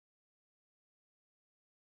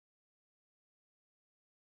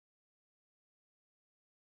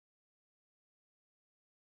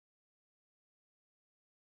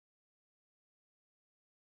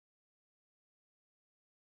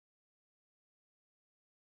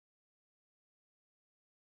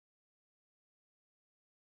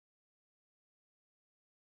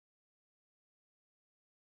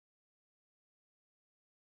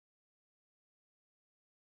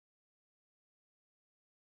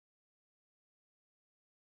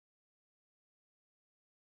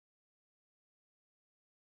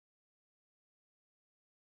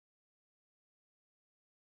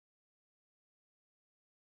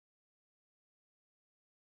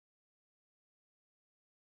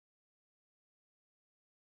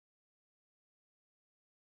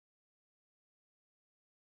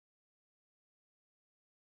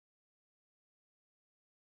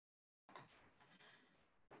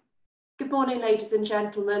Good morning, ladies and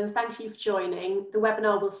gentlemen. Thank you for joining. The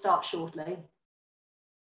webinar will start shortly.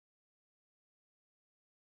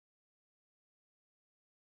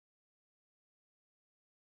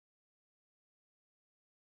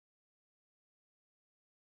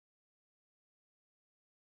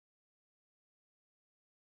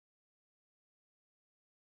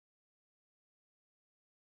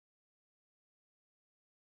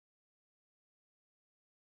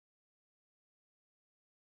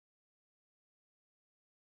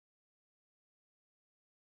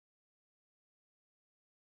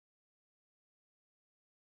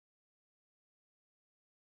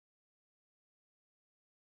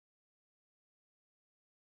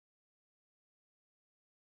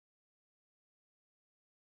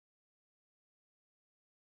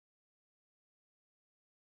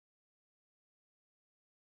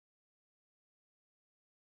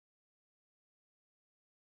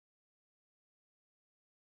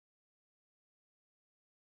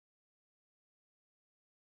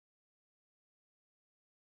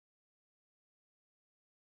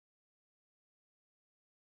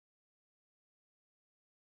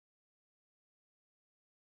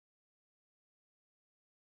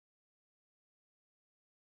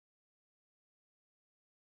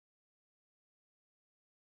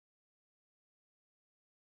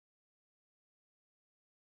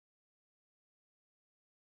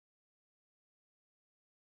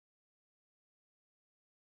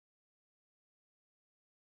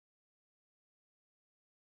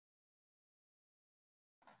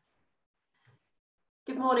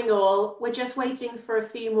 Good morning all. We're just waiting for a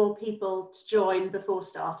few more people to join before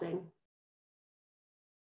starting.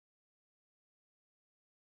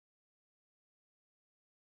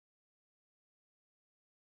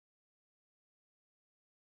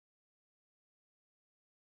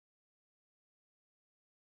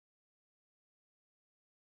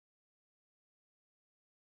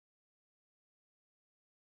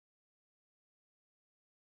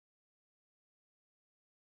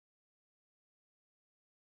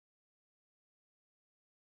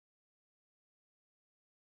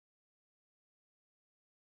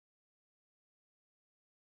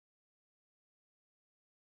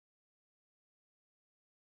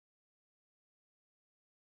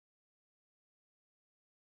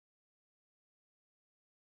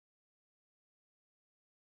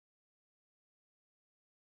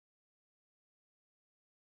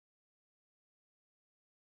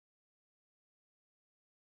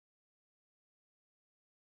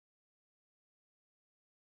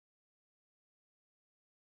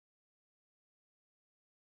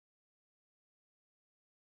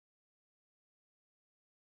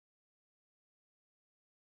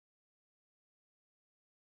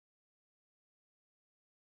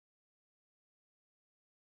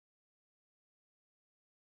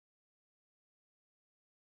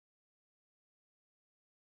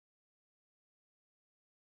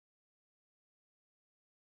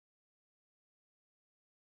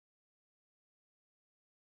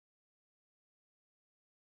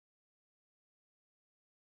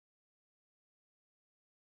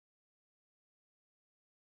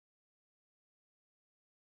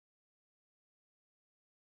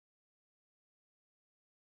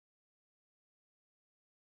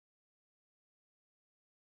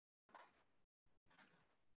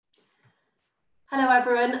 Hello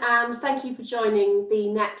everyone, and thank you for joining the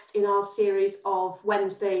next in our series of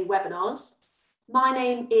Wednesday webinars. My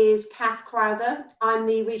name is Kath Crowther. I'm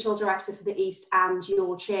the Regional Director for the East and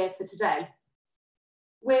your chair for today.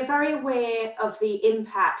 We're very aware of the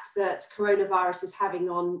impact that coronavirus is having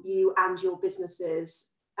on you and your businesses.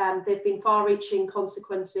 There have been far-reaching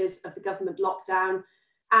consequences of the government lockdown,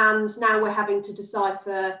 and now we're having to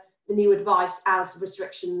decipher the new advice as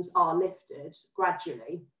restrictions are lifted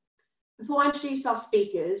gradually. Before I introduce our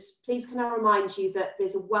speakers, please can I remind you that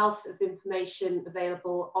there's a wealth of information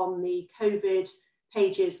available on the COVID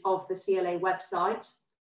pages of the CLA website.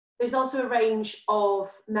 There's also a range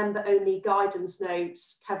of member-only guidance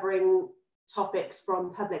notes covering topics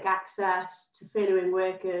from public access to furloughing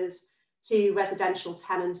workers to residential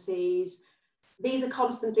tenancies. These are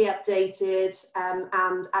constantly updated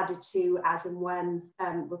and added to as and when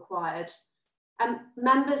required.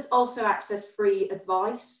 Members also access free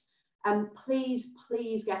advice. Please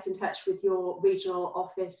get in touch with your regional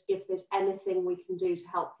office if there's anything we can do to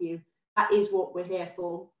help you. That is what we're here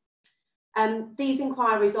for. These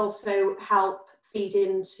inquiries also help feed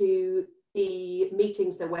into the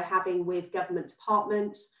meetings that we're having with government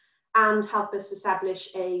departments and help us establish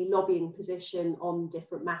a lobbying position on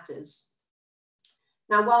different matters.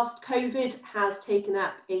 Now, whilst COVID has taken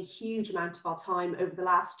up a huge amount of our time over the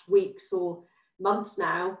last weeks or months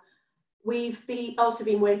now, We've also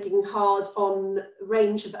been working hard on a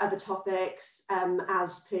range of other topics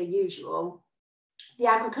as per usual. The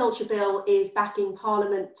Agriculture Bill is back in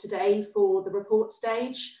Parliament today for the report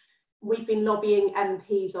stage. We've been lobbying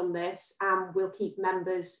MPs on this and we'll keep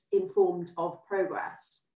members informed of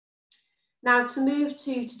progress. Now, to move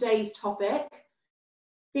to today's topic,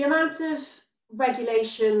 the amount of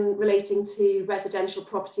regulation relating to residential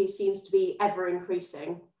property seems to be ever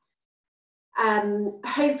increasing.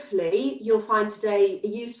 Hopefully, you'll find today a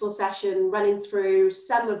useful session running through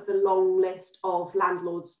some of the long list of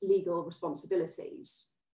landlords' legal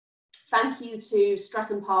responsibilities. Thank you to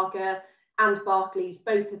Stretton Parker and Barclays,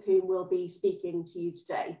 both of whom will be speaking to you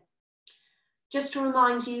today. Just to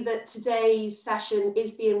remind you that today's session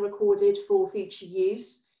is being recorded for future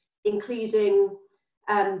use, including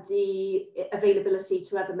the availability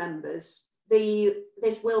to other members.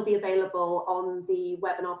 This will be available on the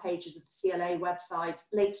webinar pages of the CLA website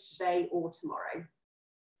later today or tomorrow.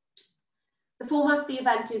 The format of the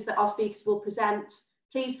event is that our speakers will present.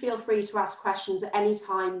 Please feel free to ask questions at any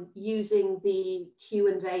time using the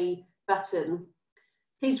Q&A button.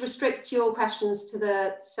 Please restrict your questions to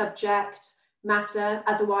the subject matter,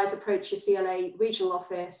 otherwise approach your CLA regional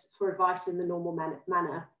office for advice in the normal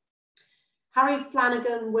manner. Harry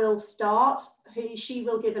Flanagan will start. She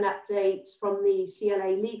will give an update from the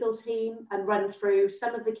CLA legal team and run through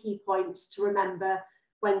some of the key points to remember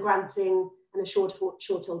when granting a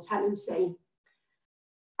short-haul tenancy.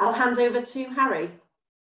 I'll hand over to Harry.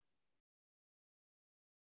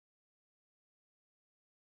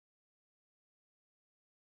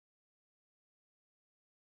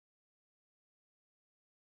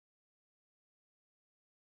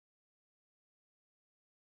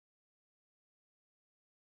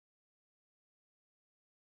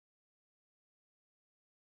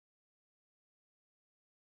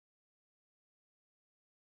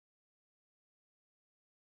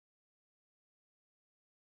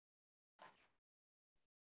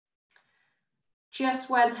 Just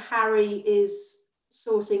when Harry is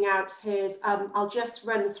sorting out his, I'll just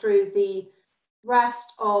run through the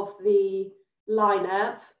rest of the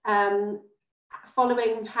lineup.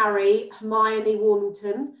 Following Harry, Hermione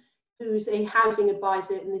Warmington, who's a housing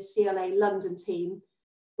advisor in the CLA London team,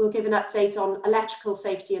 will give an update on electrical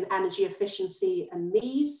safety and energy efficiency and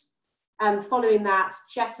MEES. Following that,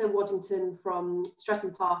 Jessa Waddington from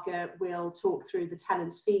Stretton Parker will talk through the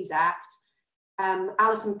Tenants' Fees Act.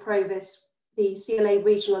 Alison Provis, the CLA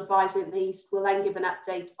Regional Advisor in the East, will then give an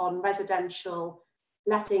update on residential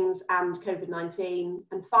lettings and COVID-19.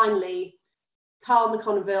 And finally, Carl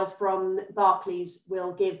McConneville from Barclays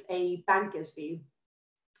will give a banker's view.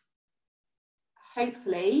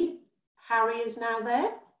 Hopefully, Harry is now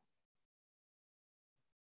there.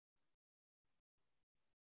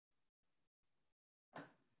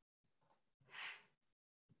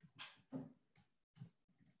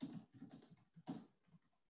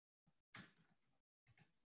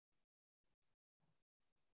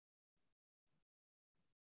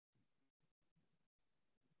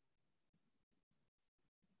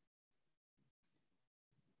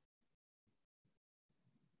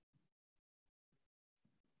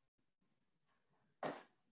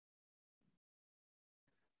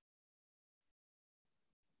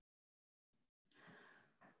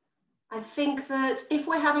 I think that if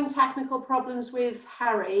we're having technical problems with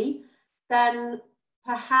Harry, then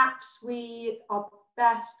perhaps we are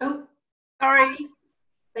best. Oh, sorry.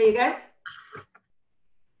 There you go.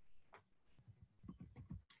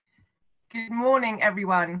 Good morning,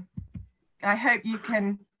 everyone. I hope you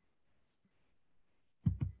can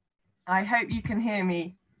hear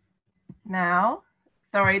me now.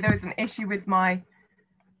 Sorry, there was an issue with my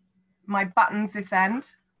buttons this end.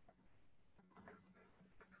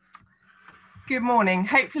 Good morning.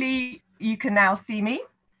 Hopefully you can now see me.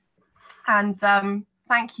 And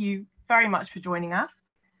thank you very much for joining us.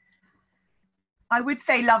 I would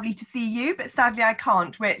say lovely to see you, but sadly I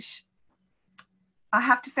can't, which I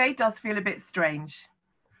have to say does feel a bit strange.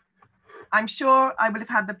 I'm sure I will have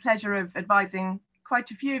had the pleasure of advising quite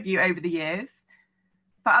a few of you over the years.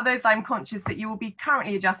 For others, I'm conscious that you will be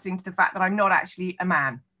currently adjusting to the fact that I'm not actually a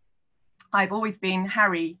man. I've always been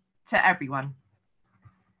Harry to everyone.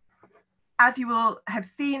 As you will have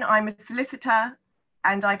seen, I'm a solicitor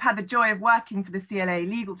and I've had the joy of working for the CLA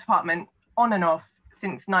legal department on and off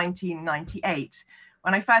since 1998,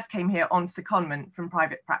 when I first came here on secondment from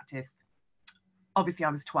private practice. Obviously, I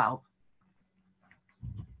was 12.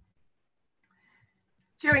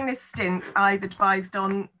 During this stint, I've advised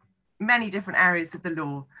on many different areas of the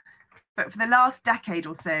law, but for the last decade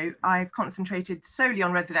or so, I've concentrated solely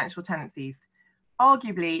on residential tenancies,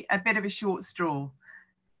 arguably a bit of a short straw,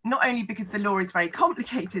 not only because the law is very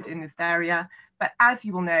complicated in this area, but as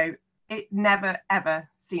you will know, it never ever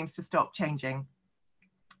seems to stop changing.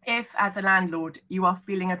 If, as a landlord, you are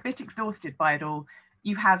feeling a bit exhausted by it all,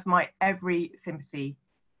 you have my every sympathy.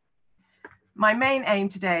 My main aim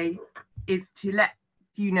today is to let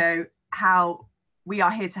you know how we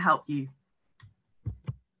are here to help you.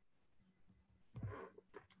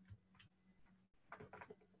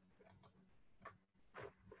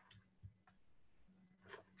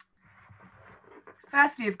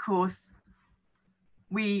 Firstly, of course,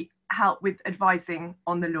 we help with advising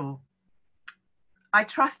on the law. I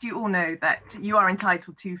trust you all know that you are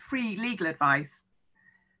entitled to free legal advice.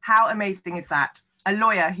 How amazing is that? A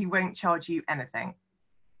lawyer who won't charge you anything.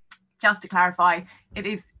 Just to clarify, it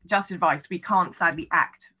is just advice. We can't sadly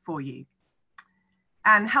act for you.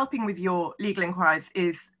 And helping with your legal inquiries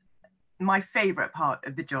is my favourite part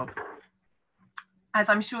of the job. As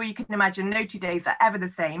I'm sure you can imagine, no 2 days are ever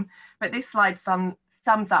the same, but this slide sums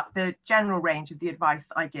up the general range of the advice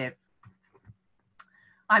I give.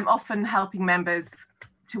 I'm often helping members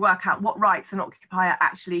to work out what rights an occupier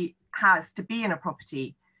actually has to be in a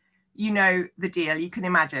property. You know the deal, you can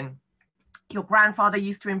imagine. Your grandfather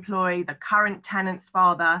used to employ the current tenant's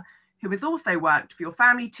father, who has also worked for your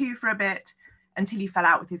family too for a bit, until he fell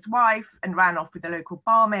out with his wife and ran off with a local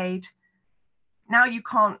barmaid. Now you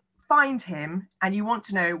can't find him and you want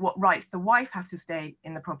to know what rights the wife has to stay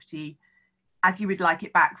in the property, as you would like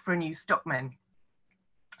it back for a new stockman.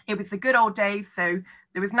 It was the good old days, so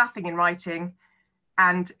there was nothing in writing,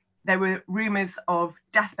 and there were rumours of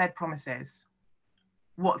deathbed promises.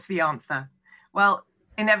 What's the answer? Well,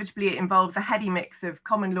 inevitably it involves a heady mix of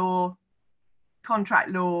common law, contract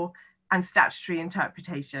law, and statutory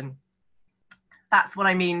interpretation. That's what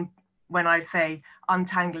I mean when I say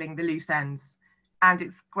untangling the loose ends, and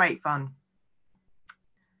it's great fun.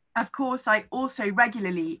 Of course, I also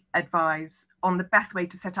regularly advise on the best way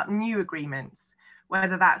to set up new agreements,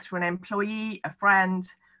 whether that's for an employee, a friend,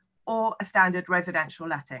 or a standard residential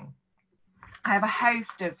letting. I have a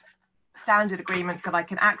host of standard agreements that I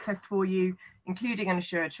can access for you, including an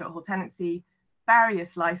assured short-haul tenancy,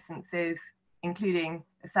 various licenses, including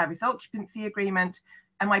a service occupancy agreement,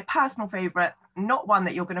 and my personal favourite, not one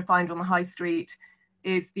that you're going to find on the high street,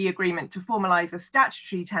 is the agreement to formalise a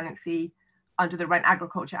statutory tenancy under the Rent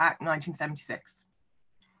Agriculture Act 1976.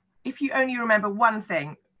 If you only remember one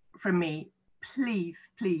thing from me, please,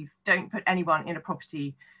 please don't put anyone in a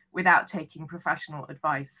property without taking professional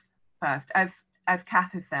advice first. As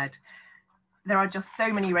Kath has said, there are just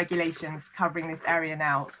so many regulations covering this area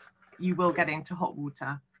now, you will get into hot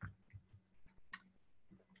water.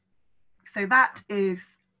 So that is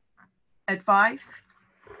advice.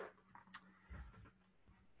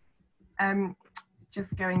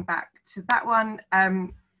 Just going back to that one,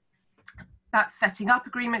 that's setting up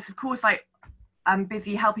agreements. Of course, I'm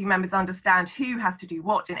busy helping members understand who has to do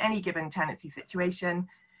what in any given tenancy situation,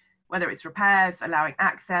 whether it's repairs, allowing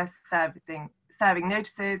access, serving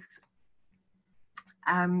notices,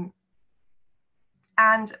 and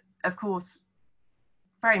of course,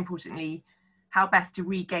 very importantly, how best to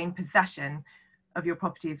regain possession of your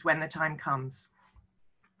properties when the time comes.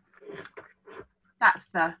 That's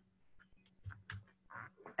the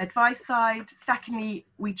advice side. Secondly,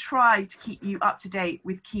 we try to keep you up to date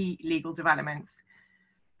with key legal developments.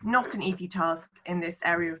 Not an easy task in this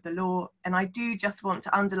area of the law, and I do just want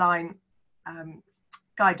to underline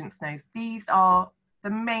guidance notes. These are the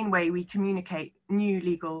main way we communicate new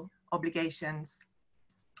legal obligations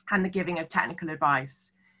and the giving of technical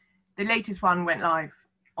advice. The latest one went live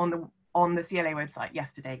on the CLA website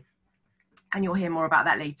yesterday, and you'll hear more about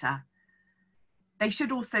that later. They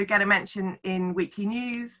should also get a mention in weekly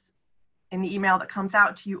news, in the email that comes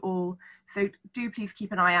out to you all. So do please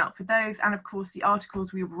keep an eye out for those, and of course the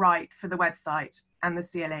articles we write for the website and the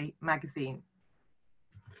CLA magazine.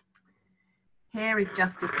 Here is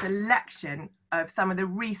just a selection of some of the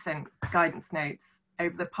recent guidance notes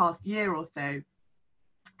over the past year or so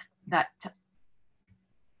that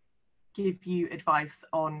give you advice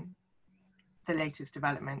on the latest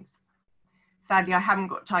developments. Sadly, I haven't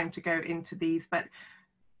got time to go into these, but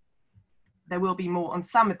there will be more on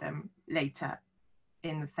some of them later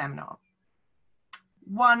in the seminar.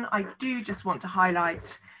 One I do just want to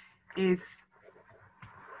highlight is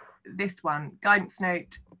this one, Guidance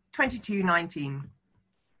Note 2219.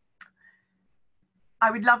 I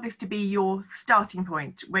would love this to be your starting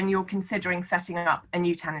point when you're considering setting up a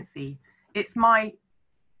new tenancy. It's my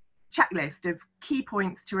checklist of key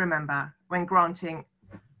points to remember when granting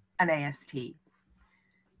an AST.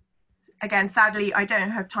 Again, sadly, I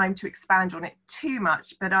don't have time to expand on it too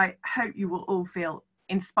much, but I hope you will all feel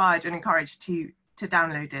inspired and encouraged to to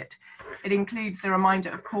download it. It includes a reminder,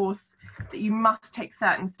 of course, that you must take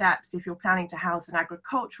certain steps if you're planning to house an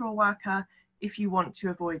agricultural worker, if you want to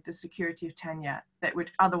avoid the security of tenure that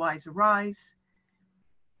would otherwise arise.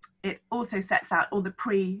 It also sets out all the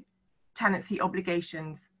pre-tenancy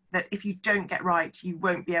obligations that if you don't get right, you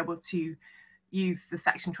won't be able to use the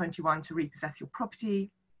Section 21 to repossess your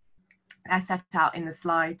property. They're set out in the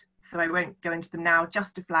slide, so I won't go into them now.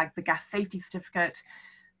 Just to flag the gas safety certificate,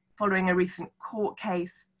 following a recent court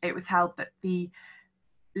case, it was held that the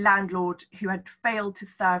landlord who had failed to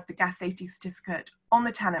serve the gas safety certificate on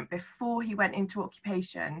the tenant before he went into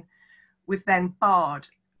occupation was then barred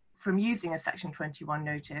from using a Section 21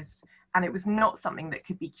 notice, and it was not something that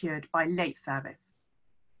could be cured by late service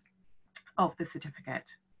of the certificate.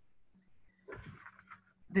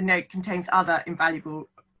 The note contains other invaluable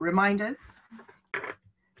reminders.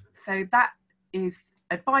 So that is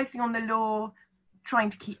advising on the law, trying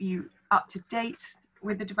to keep you up to date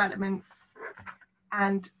with the developments.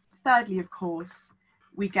 And thirdly, of course,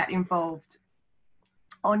 we get involved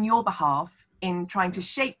on your behalf in trying to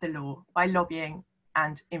shape the law by lobbying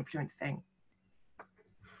and influencing.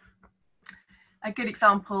 A good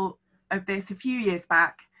example of this a few years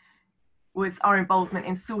back was our involvement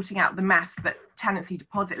in sorting out the mess that tenancy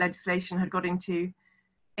deposit legislation had got into.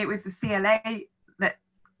 It was the CLA that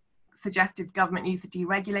suggested government use the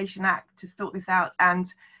Deregulation Act to sort this out, and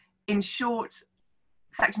in short,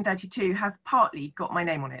 Section 32 has partly got my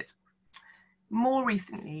name on it. More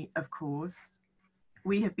recently, of course,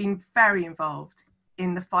 we have been very involved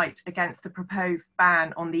in the fight against the proposed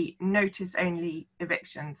ban on the notice-only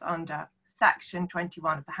evictions under Section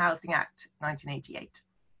 21 of the Housing Act 1988.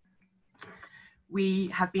 We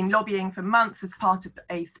have been lobbying for months as part of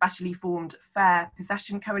a specially formed Fair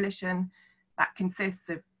Possession Coalition that consists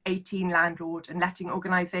of 18 landlord and letting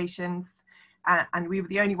organisations, and we were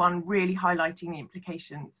the only one really highlighting the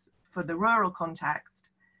implications for the rural context.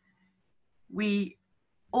 We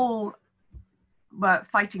all were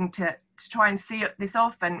fighting to try and see this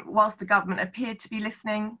off, and whilst the government appeared to be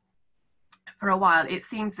listening for a while, it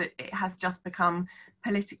seems that it has just become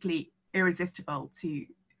politically irresistible to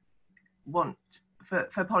want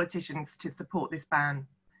for politicians to support this ban.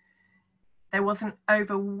 There was an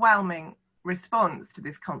overwhelming response to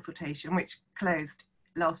this consultation, which closed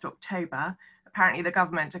last October. Apparently the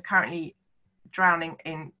government are currently drowning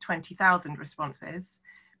in 20,000 responses,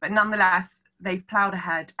 but nonetheless, they've ploughed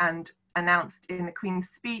ahead and announced in the Queen's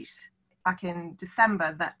speech back in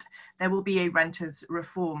December that there will be a renters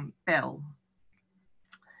reform bill.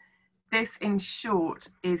 This, in short,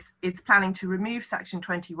 is planning to remove Section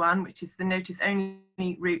 21, which is the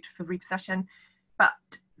notice-only route for repossession, but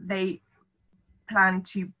they plan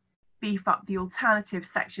to beef up the alternative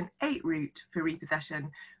Section 8 route for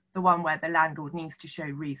repossession, the one where the landlord needs to show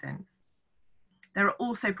reasons. There are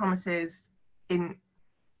also promises in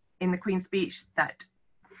the Queen's speech that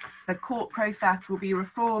the court process will be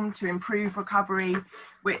reformed to improve recovery,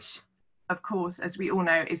 which, of course, as we all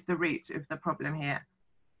know, is the root of the problem here.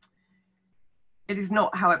 It is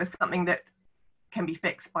not, however, something that can be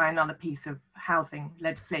fixed by another piece of housing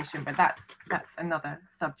legislation, but that's another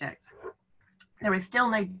subject. There is still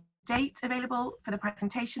no date available for the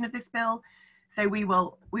presentation of this bill, so we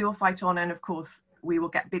will fight on, and of course we will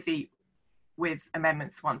get busy with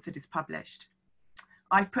amendments once it is published.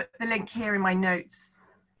 I've put the link here in my notes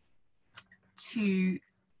to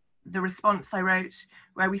the response I wrote,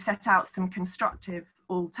 where we set out some constructive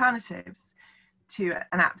alternatives to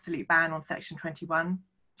an absolute ban on Section 21.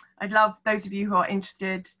 I'd love those of you who are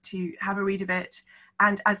interested to have a read of it,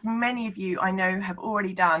 and as many of you I know have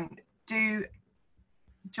already done, do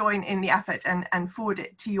join in the effort and forward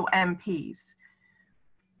it to your MPs.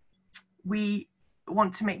 We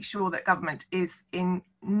want to make sure that government is in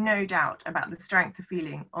no doubt about the strength of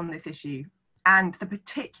feeling on this issue and the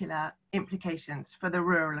particular implications for the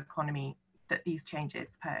rural economy that these changes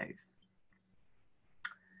pose.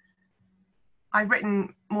 I've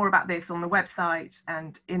written more about this on the website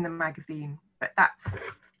and in the magazine, but that's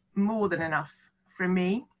more than enough from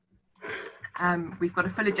me. We've got a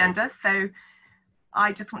full agenda, so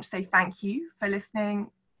I just want to say thank you for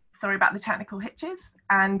listening. Sorry about the technical hitches,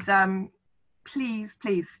 and please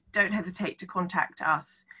don't hesitate to contact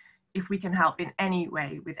us if we can help in any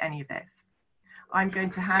way with any of this. I'm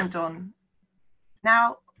going to hand on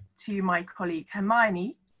now to my colleague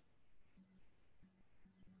Hermione,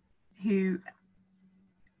 who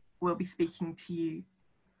will be speaking to you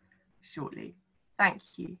shortly. Thank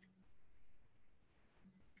you.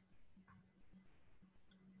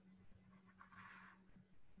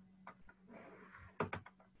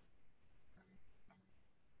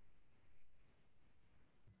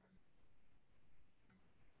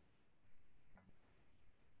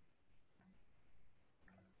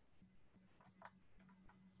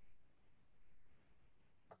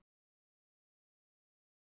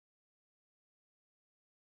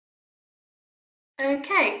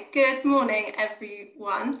 Okay, good morning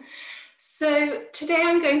everyone. So today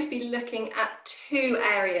I'm going to be looking at two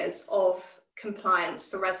areas of compliance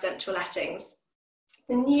for residential lettings.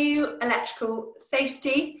 The new electrical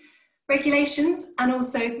safety regulations and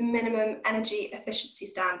also the minimum energy efficiency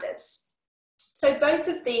standards. So both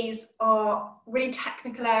of these are really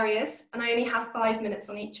technical areas and I only have 5 minutes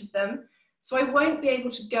on each of them. So I won't be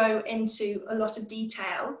able to go into a lot of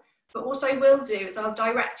detail, but what I will do is I'll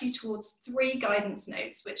direct you towards 3 guidance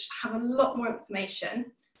notes which have a lot more information,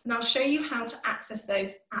 and I'll show you how to access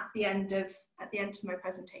those at the end of my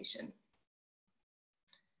presentation.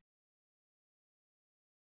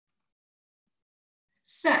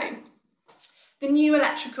 So, the new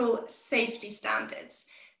electrical safety standards.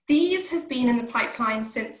 These have been in the pipeline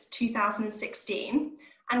since 2016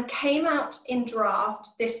 and came out in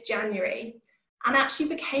draft this January and actually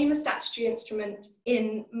became a statutory instrument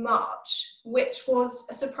in March, which was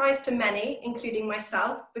a surprise to many, including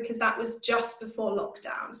myself, because that was just before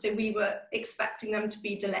lockdown. So we were expecting them to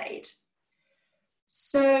be delayed.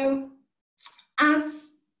 So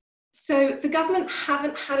the government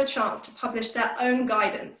haven't had a chance to publish their own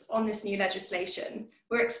guidance on this new legislation.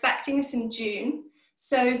 We're expecting this in June.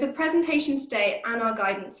 So the presentation today and our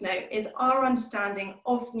guidance note is our understanding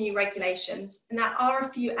of the new regulations, and there are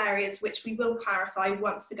a few areas which we will clarify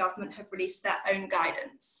once the government have released their own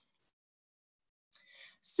guidance.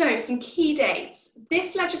 So some key dates.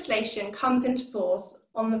 This legislation comes into force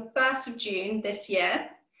on the 1st of June this year.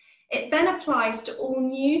 It then applies to all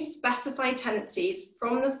new specified tenancies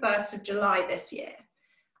from the 1st of July this year.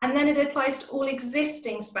 And then it applies to all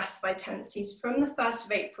existing specified tenancies from the 1st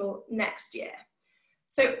of April next year.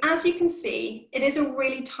 So as you can see, it is a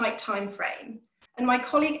really tight time frame. And my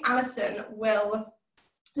colleague Alison will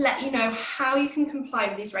let you know how you can comply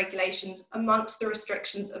with these regulations amongst the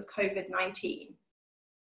restrictions of COVID-19.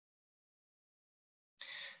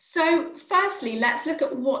 So firstly, let's look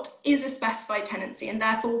at what is a specified tenancy and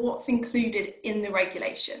therefore what's included in the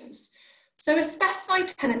regulations. So a specified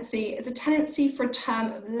tenancy is a tenancy for a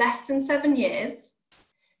term of less than 7 years.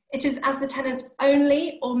 It is as the tenant's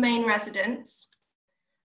only or main residence,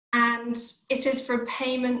 and it is for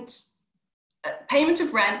payment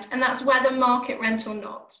of rent, and that's whether market rent or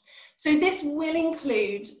not. So this will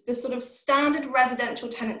include the sort of standard residential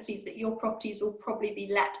tenancies that your properties will probably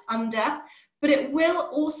be let under, but it will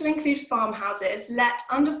also include farmhouses let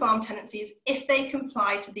under farm tenancies if they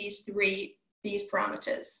comply to these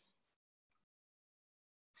parameters.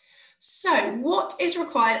 So what is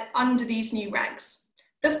required under these new regs?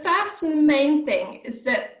 The first and the main thing is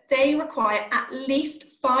that they require at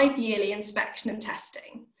least 5 yearly inspection and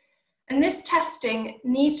testing. And this testing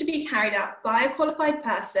needs to be carried out by a qualified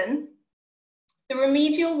person. The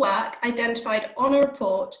remedial work identified on a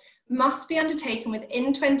report must be undertaken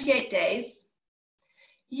within 28 days.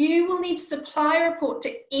 You will need to supply a report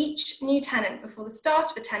to each new tenant before the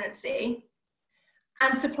start of a tenancy,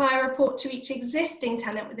 and supply a report to each existing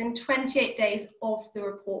tenant within 28 days of the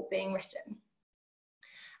report being written.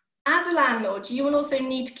 As a landlord, you will also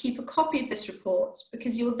need to keep a copy of this report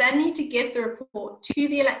because you will then need to give the report to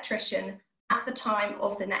the electrician at the time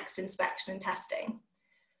of the next inspection and testing.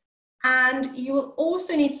 And you will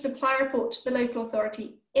also need to supply a report to the local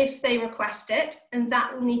authority if they request it, and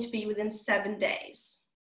that will need to be within 7 days.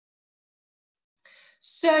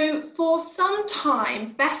 So for some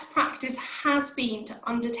time, best practice has been to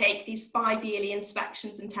undertake these 5 yearly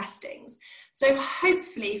inspections and testings. So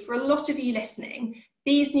hopefully for a lot of you listening,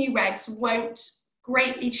 these new regs won't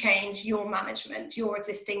greatly change your management, your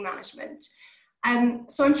existing management.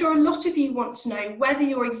 So I'm sure a lot of you want to know whether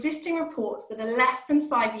your existing reports that are less than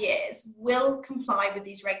 5 years will comply with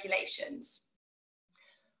these regulations.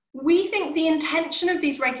 We think the intention of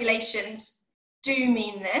these regulations do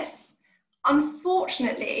mean this.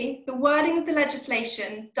 Unfortunately, the wording of the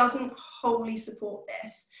legislation doesn't wholly support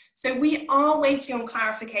this. So we are waiting on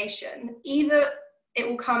clarification. Either it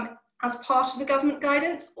will come as part of the government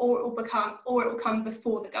guidance, or it will come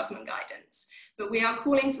before the government guidance. But we are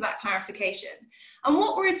calling for that clarification. And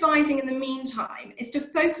what we're advising in the meantime is to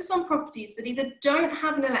focus on properties that either don't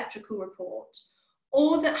have an electrical report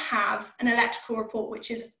or that have an electrical report which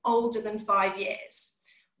is older than 5 years.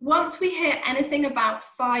 Once we hear anything about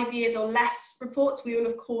 5 years or less reports, we will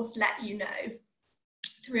of course let you know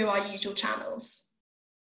through our usual channels.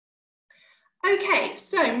 Okay,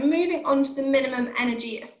 so moving on to the minimum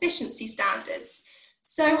energy efficiency standards.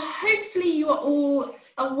 So hopefully you are all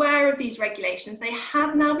aware of these regulations. They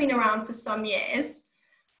have now been around for some years,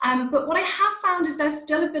 but what I have found is there's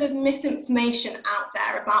still a bit of misinformation out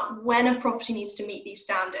there about when a property needs to meet these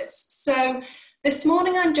standards. So This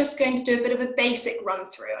morning, I'm just going to do a bit of a basic run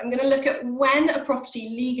through. I'm going to look at when a property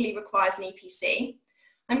legally requires an EPC.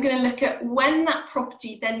 I'm going to look at when that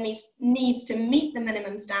property then needs to meet the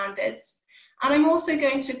minimum standards. And I'm also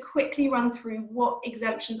going to quickly run through what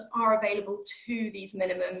exemptions are available to these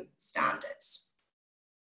minimum standards.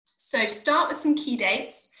 So start with some key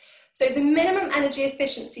dates. So the minimum energy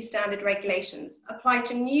efficiency standard regulations apply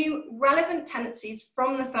to new relevant tenancies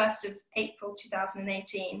from the 1st of April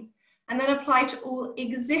 2018. And then apply to all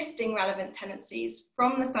existing relevant tenancies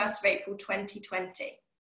from the 1st of April 2020.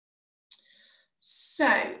 So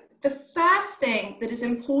the first thing that is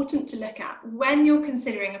important to look at when you're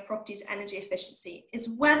considering a property's energy efficiency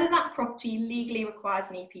is whether that property legally requires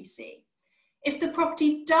an EPC. If the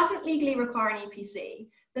property doesn't legally require an EPC,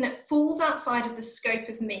 then it falls outside of the scope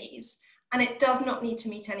of MEES and it does not need to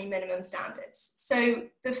meet any minimum standards. So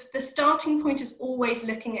the starting point is always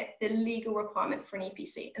looking at the legal requirement for an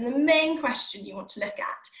EPC. And the main question you want to look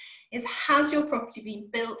at is, has your property been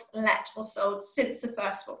built, let or sold since the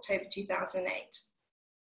 1st of October 2008?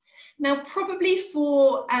 Now, probably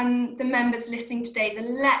for the members listening today, the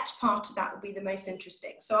let part of that will be the most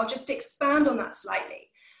interesting. So I'll just expand on that slightly.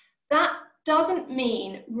 That doesn't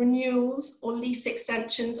mean renewals or lease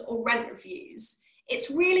extensions or rent reviews. It's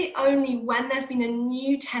really only when there's been a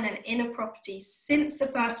new tenant in a property since the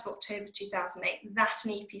 1st of October 2008 that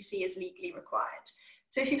an EPC is legally required.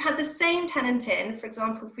 So if you've had the same tenant in, for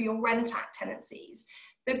example, for your Rent Act tenancies,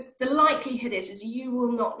 the likelihood is you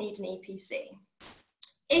will not need an EPC.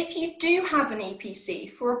 If you do have an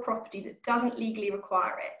EPC for a property that doesn't legally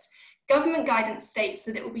require it, government guidance states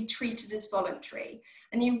that it will be treated as voluntary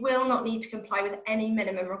and you will not need to comply with any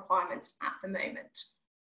minimum requirements at the moment.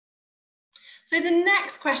 So the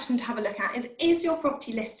next question to have a look at is your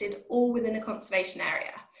property listed or within a conservation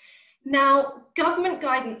area? Now, government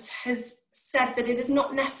guidance has said that it is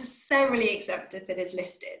not necessarily exempt if it is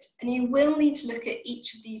listed, and you will need to look at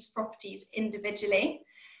each of these properties individually.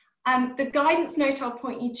 The guidance note I'll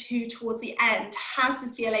point you to towards the end has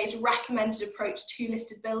the CLA's recommended approach to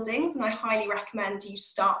listed buildings, and I highly recommend you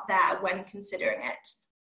start there when considering it.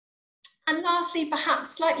 And lastly,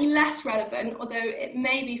 perhaps slightly less relevant, although it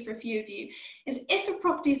may be for a few of you, is if a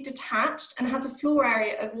property is detached and has a floor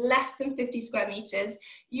area of less than 50 square metres,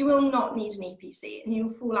 you will not need an EPC and you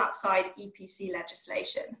will fall outside EPC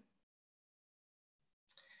legislation.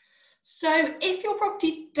 So if your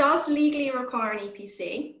property does legally require an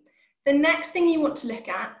EPC, the next thing you want to look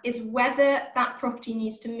at is whether that property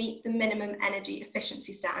needs to meet the minimum energy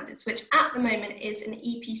efficiency standards, which at the moment is an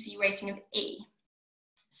EPC rating of E.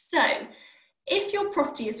 So if your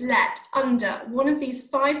property is let under one of these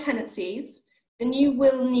 5 tenancies, then you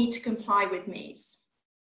will need to comply with MEES.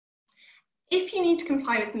 If you need to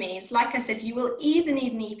comply with MEES, like I said, you will either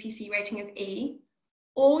need an EPC rating of E,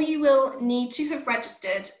 or you will need to have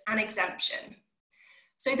registered an exemption.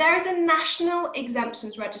 So there is a national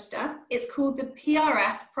exemptions register. It's called the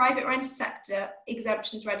PRS, Private Renter Sector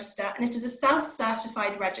Exemptions Register, and it is a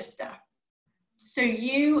self-certified register. So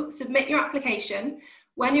you submit your application.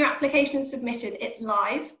 When your application is submitted, it's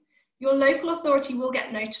live. Your local authority will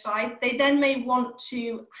get notified. They then may want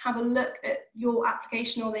to have a look at your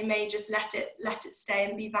application, or they may just let it stay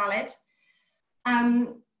and be valid.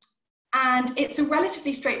 And it's a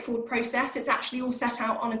relatively straightforward process. It's actually all set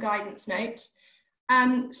out on a guidance note.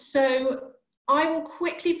 So I will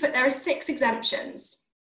quickly put, there are 6 exemptions.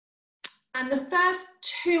 And the first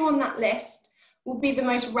 2 on that list will be the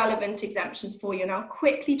most relevant exemptions for you. And I'll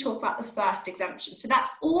quickly talk about the first exemption. So that's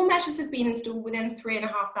all measures have been installed within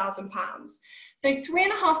 £3,500. So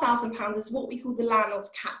 £3,500 is what we call the landlord's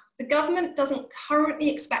cap. The government doesn't currently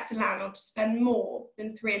expect a landlord to spend more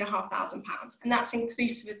than £3,500, and that's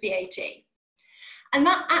inclusive of VAT. And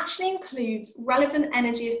that actually includes relevant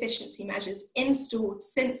energy efficiency measures installed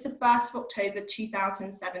since the 1st of October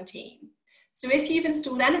 2017. So if you've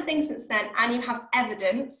installed anything since then and you have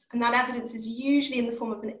evidence, and that evidence is usually in the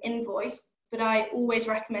form of an invoice, but I always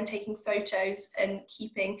recommend taking photos and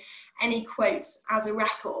keeping any quotes as a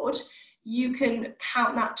record, you can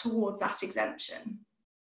count that towards that exemption.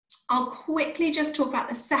 I'll quickly just talk about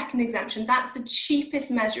the second exemption. That's the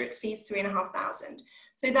cheapest measure exceeds £3,500.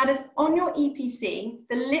 So that is on your EPC,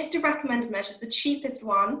 the list of recommended measures, the cheapest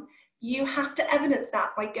one. You have to evidence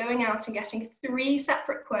that by going out and getting 3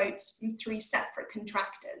 separate quotes from 3 separate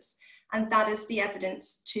contractors. And that is the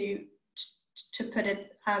evidence to put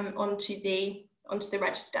it onto the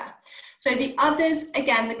register. So the others,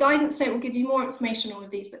 again, the guidance note will give you more information on all of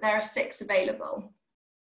these, but there are 6 available.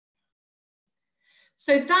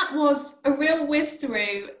 So that was a real whiz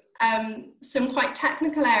through some quite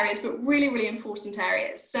technical areas, but really, really important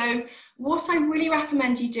areas. So what I really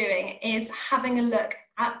recommend you doing is having a look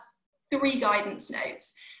at 3 guidance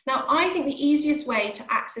notes. Now, I think the easiest way to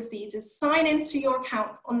access these is sign into your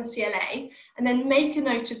account on the CLA and then make a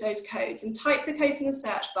note of those codes and type the codes in the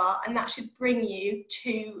search bar, and that should bring you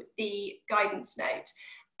to the guidance note.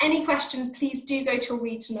 Any questions, please do go to your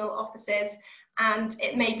regional offices, and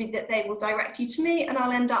it may be that they will direct you to me and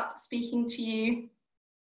I'll end up speaking to you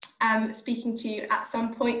at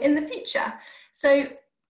some point in the future. So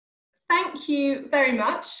thank you very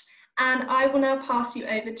much. And I will now pass you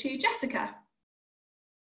over to Jessica.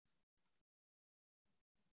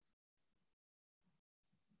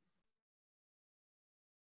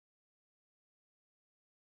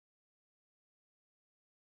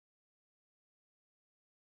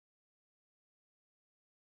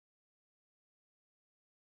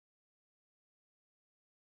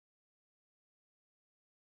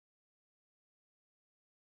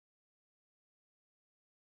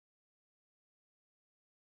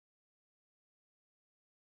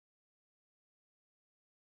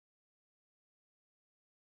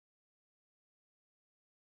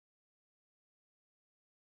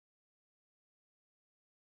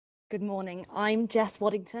 Good morning, I'm Jess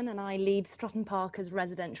Waddington and I lead Stratton Parker's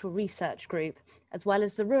residential research group, as well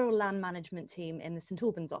as the rural land management team in the St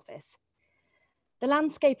Albans office. The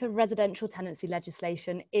landscape of residential tenancy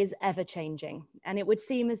legislation is ever changing, and it would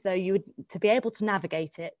seem as though to be able to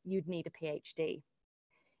navigate it, you'd need a PhD.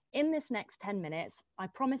 In this next 10 minutes, I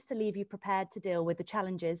promise to leave you prepared to deal with the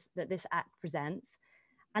challenges that this Act presents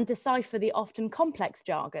and decipher the often complex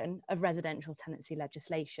jargon of residential tenancy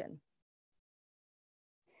legislation.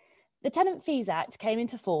 The Tenant Fees Act came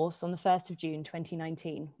into force on the 1st of June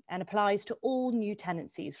 2019 and applies to all new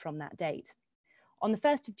tenancies from that date. On the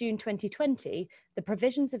 1st of June 2020, the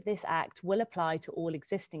provisions of this Act will apply to all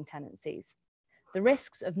existing tenancies. The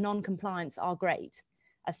risks of non-compliance are great: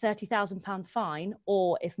 a £30,000 fine,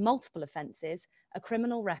 or if multiple offences, a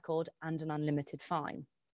criminal record and an unlimited fine.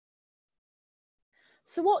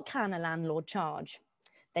 So what can a landlord charge?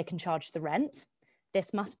 They can charge the rent.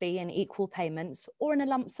 This must be in equal payments or in a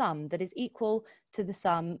lump sum that is equal to the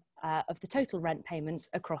sum of the total rent payments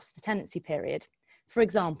across the tenancy period. For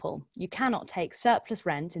example, you cannot take surplus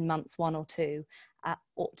rent in months 1 or 2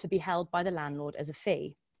 to be held by the landlord as a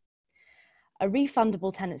fee. A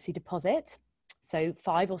refundable tenancy deposit, so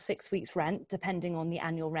 5 or 6 weeks rent, depending on the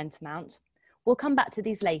annual rent amount. We'll come back to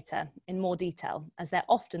these later in more detail, as they're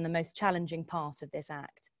often the most challenging part of this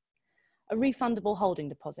Act. A refundable holding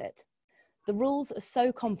deposit. The rules are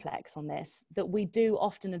so complex on this that we do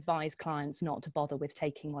often advise clients not to bother with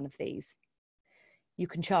taking one of these. You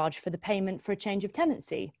can charge for the payment for a change of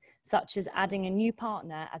tenancy, such as adding a new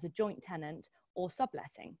partner as a joint tenant or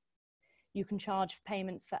subletting. You can charge for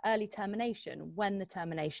payments for early termination when the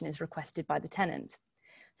termination is requested by the tenant.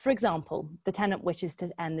 For example, the tenant wishes to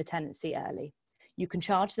end the tenancy early. You can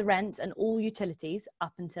charge the rent and all utilities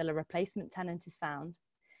up until a replacement tenant is found.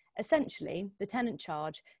 Essentially, the tenant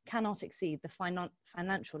charge cannot exceed the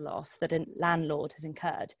financial loss that a landlord has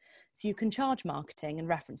incurred. So you can charge marketing and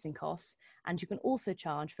referencing costs, and you can also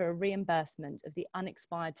charge for a reimbursement of the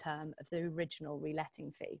unexpired term of the original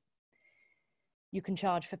reletting fee. You can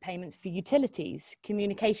charge for payments for utilities,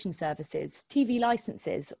 communication services, TV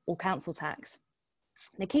licenses, or council tax.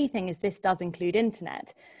 The key thing is this does include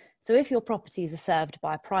internet. So if your properties are served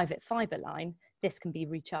by a private fibre line, this can be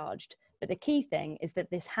recharged. But the key thing is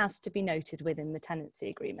that this has to be noted within the tenancy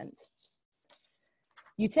agreement.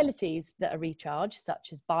 Utilities that are recharged, such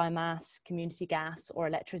as biomass, community gas, or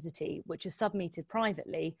electricity, which are submetered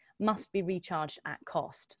privately, must be recharged at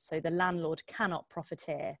cost, so the landlord cannot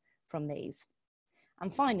profiteer from these.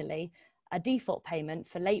 And finally, a default payment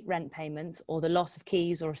for late rent payments or the loss of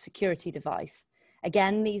keys or a security device.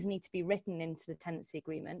 Again, these need to be written into the tenancy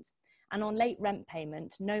agreement. And on late rent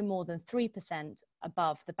payment, no more than 3%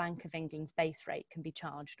 above the Bank of England's base rate can be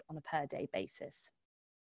charged on a per day basis.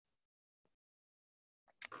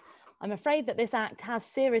 I'm afraid that this Act has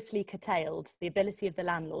seriously curtailed the ability of the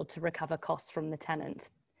landlord to recover costs from the tenant.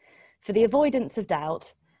 For the avoidance of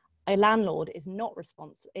doubt, a landlord is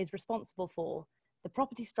responsible for the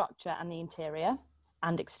property structure and the interior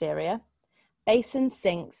and exterior, basins,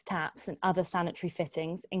 sinks, taps, and other sanitary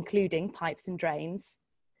fittings, including pipes and drains,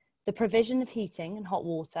 the provision of heating and hot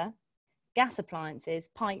water, gas appliances,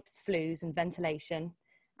 pipes, flues and ventilation,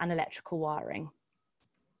 and electrical wiring.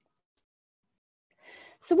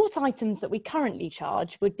 So what items that we currently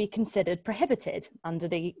charge would be considered prohibited under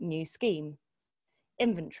the new scheme?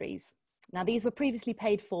 Inventories. Now, these were previously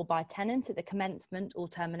paid for by a tenant at the commencement or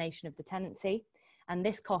termination of the tenancy, and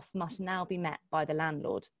this cost must now be met by the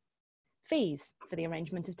landlord. fees for the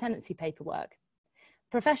arrangement of tenancy paperwork,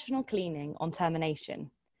 professional cleaning on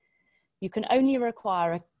termination. You can only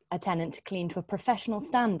require a tenant to clean to a professional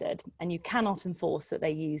standard, and you cannot enforce that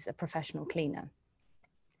they use a professional cleaner.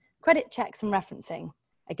 Credit checks and referencing.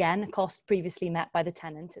 Again, a cost previously met by the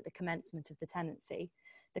tenant at the commencement of the tenancy.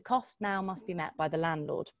 The cost now must be met by the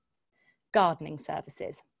landlord. Gardening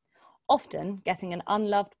services. Often, getting an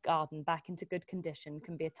unloved garden back into good condition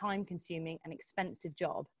can be a time-consuming and expensive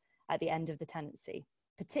job at the end of the tenancy,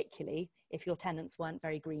 particularly if your tenants weren't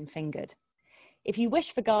very green-fingered. If you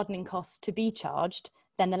wish for gardening costs to be charged,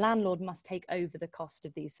 then the landlord must take over the cost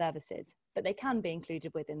of these services, but they can be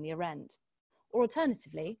included within the rent. Or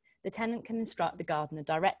alternatively, the tenant can instruct the gardener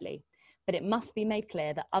directly, but it must be made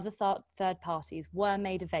clear that other third parties were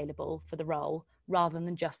made available for the role rather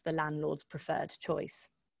than just the landlord's preferred choice.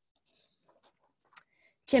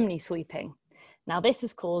 Chimney sweeping. Now, this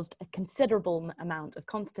has caused a considerable amount of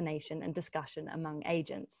consternation and discussion among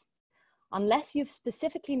agents. Unless you've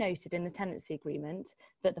specifically noted in the tenancy agreement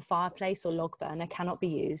that the fireplace or log burner cannot be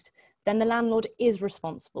used, then the landlord is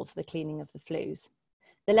responsible for the cleaning of the flues.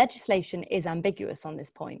 The legislation is ambiguous on this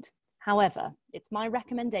point. However, it's my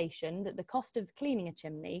recommendation that the cost of cleaning a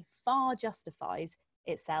chimney far justifies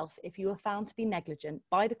itself if you are found to be negligent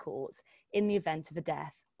by the courts in the event of a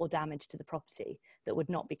death or damage to the property that would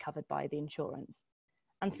not be covered by the insurance.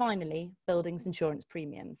 And finally, buildings insurance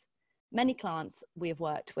premiums. Many clients we have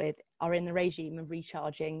worked with are in the regime of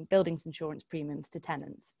recharging buildings insurance premiums to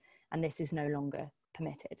tenants, and this is no longer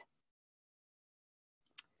permitted.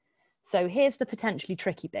 So here's the potentially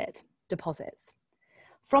tricky bit, deposits.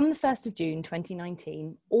 From the 1st of June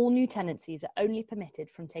 2019, all new tenancies are only permitted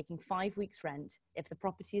from taking 5 weeks rent if the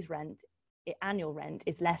property's annual rent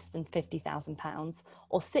is less than £50,000,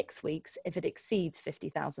 or 6 weeks if it exceeds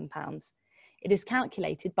 £50,000. It is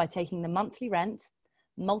calculated by taking the monthly rent,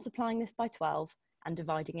 multiplying this by 12 and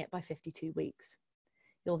dividing it by 52 weeks.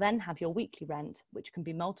 You'll then have your weekly rent, which can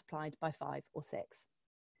be multiplied by 5 or 6.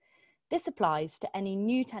 This applies to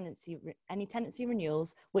any tenancy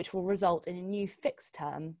renewals which will result in a new fixed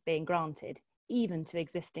term being granted, even to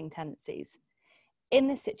existing tenancies. In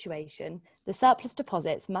this situation, the surplus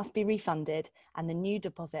deposits must be refunded and the new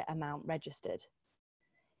deposit amount registered.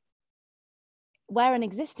 Where an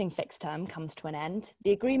existing fixed term comes to an end,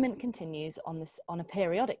 the agreement continues on a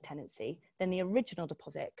periodic tenancy, then the original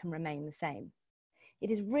deposit can remain the same. It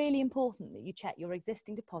is really important that you check your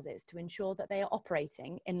existing deposits to ensure that they are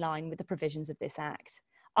operating in line with the provisions of this Act.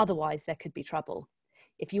 Otherwise, there could be trouble.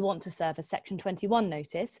 If you want to serve a Section 21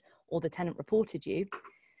 notice, or the tenant reported you,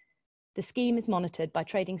 the scheme is monitored by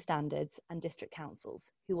trading standards and district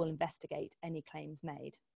councils, who will investigate any claims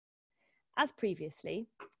made. As previously,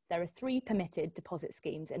 there are 3 permitted deposit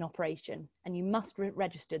schemes in operation, and you must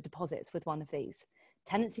register deposits with one of these: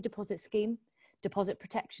 Tenancy Deposit Scheme, Deposit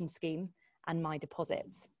Protection Scheme, and My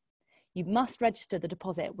Deposits. You must register the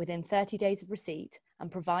deposit within 30 days of receipt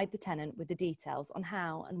and provide the tenant with the details on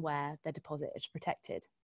how and where their deposit is protected,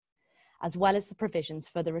 as well as the provisions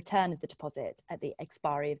for the return of the deposit at the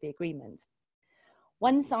expiry of the agreement.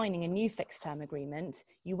 When signing a new fixed term agreement,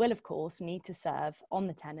 you will of course need to serve on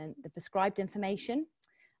the tenant the prescribed information,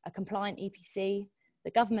 a compliant EPC, the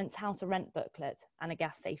government's How to Rent booklet, and a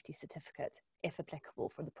gas safety certificate, if applicable,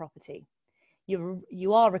 for the property.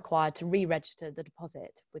 You are required to re-register the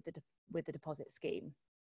deposit with the deposit scheme.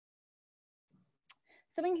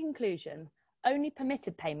 So in conclusion, only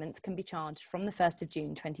permitted payments can be charged from the 1st of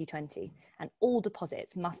June 2020, and all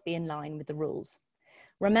deposits must be in line with the rules.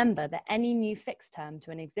 Remember that any new fixed term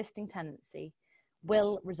to an existing tenancy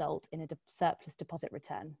will result in a surplus deposit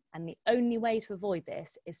return, and the only way to avoid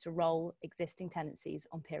this is to roll existing tenancies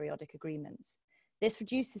on periodic agreements. This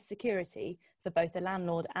reduces security for both the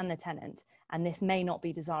landlord and the tenant, and this may not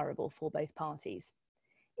be desirable for both parties.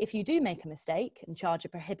 If you do make a mistake and charge a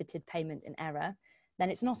prohibited payment in error,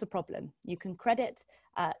 then it's not a problem. You can credit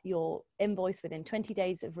your invoice within 20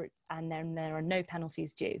 days and then there are no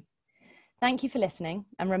penalties due. Thank you for listening,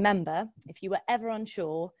 and remember, if you were ever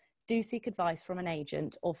unsure, do seek advice from an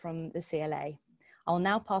agent or from the CLA. I will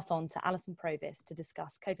now pass on to Alison Provis to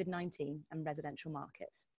discuss COVID-19 and residential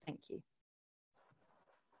markets. Thank you.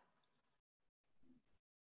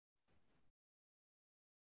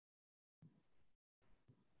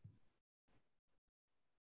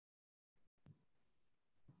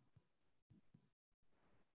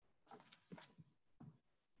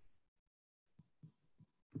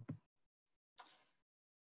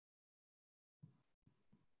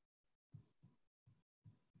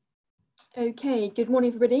 Okay, good morning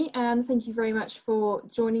everybody, and thank you very much for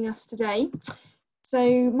joining us today.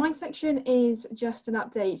 So my section is just an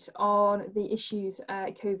update on the issues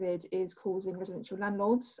COVID is causing residential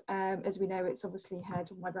landlords. As we know, it's obviously had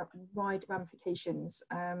wide ramifications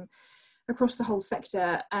across the whole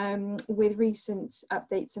sector, with recent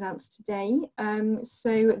updates announced today.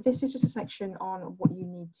 So this is just a section on what you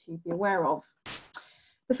need to be aware of.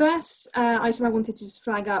 The first item I wanted to just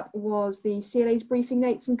flag up was the CLA's briefing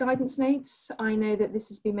notes and guidance notes. I know that this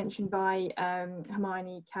has been mentioned by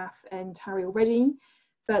Hermione, Kath and Harry already,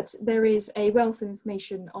 but there is a wealth of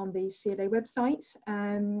information on the CLA website,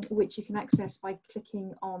 which you can access by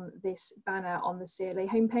clicking on this banner on the CLA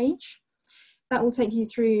homepage. That will take you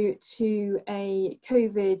through to a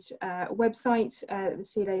COVID website that the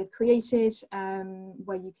CLA have created,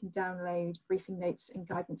 where you can download briefing notes and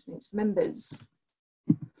guidance notes for members.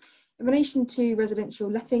 In relation to residential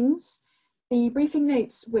lettings, the briefing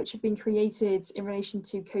notes which have been created in relation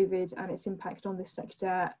to COVID and its impact on this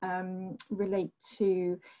sector relate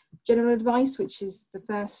to general advice, which is the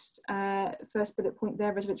first bullet point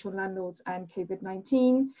there, residential landlords and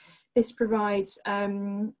COVID-19. This provides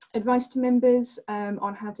advice to members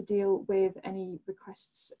on how to deal with any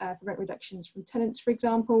requests for rent reductions from tenants, for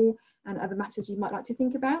example, and other matters you might like to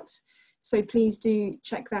think about. So please do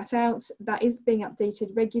check that out. That is being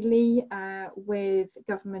updated regularly with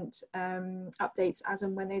government updates as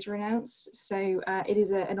and when those are announced. So it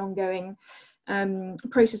is an ongoing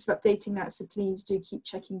process of updating that, so please do keep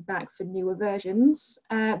checking back for newer versions.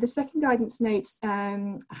 The second guidance note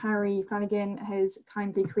Harry Flanagan has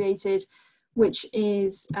kindly created, which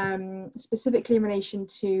is specifically in relation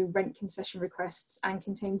to rent concession requests and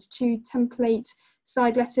contains 2 template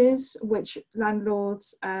side letters which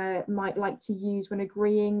landlords might like to use when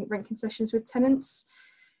agreeing rent concessions with tenants.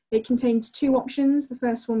 It contains 2 options, the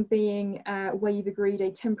first one being where you've agreed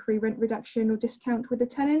a temporary rent reduction or discount with the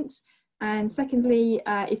tenant, and secondly,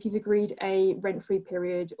 if you've agreed a rent-free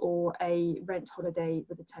period or a rent holiday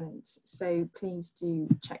with the tenant. So please do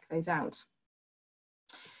check those out.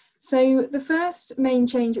 So the first main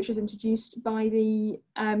change which was introduced by the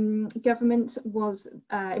government was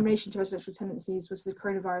in relation to residential tenancies was the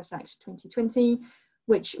Coronavirus Act 2020,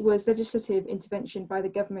 which was legislative intervention by the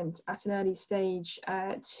government at an early stage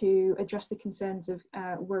to address the concerns of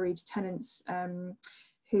worried tenants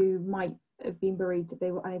who might have been worried that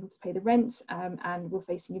they were unable to pay the rent and were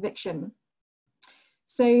facing eviction.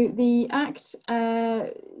 So the Act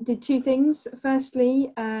did 2 things.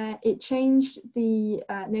 Firstly, it changed the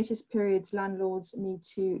notice periods landlords need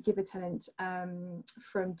to give a tenant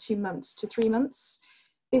from 2 months to 3 months.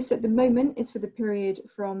 This at the moment is for the period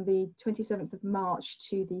from the 27th of March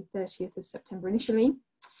to the 30th of September initially.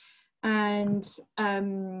 And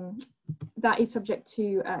that is subject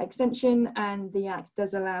to extension, and the Act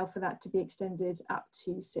does allow for that to be extended up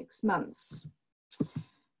to 6 months.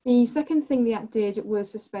 The second thing the Act did was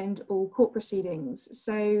suspend all court proceedings.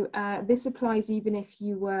 So this applies even if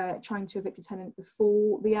you were trying to evict a tenant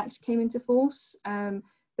before the Act came into force.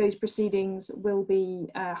 Those proceedings will be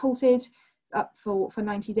halted up for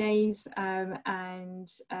 90 days. And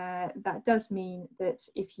that does mean that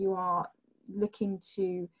if you are looking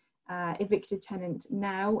to evict a tenant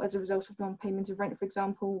now as a result of non-payment of rent, for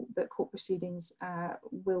example, that court proceedings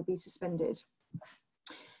will be suspended.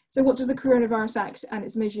 So what does the Coronavirus Act and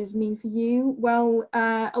its measures mean for you? Well,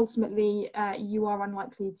 ultimately, you are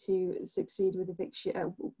unlikely to succeed with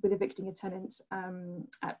evicting a tenant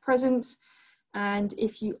at present. And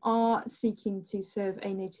if you are seeking to serve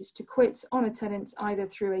a notice to quit on a tenant, either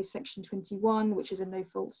through a Section 21, which is a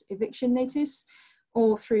no-fault eviction notice,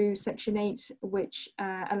 or through Section 8, which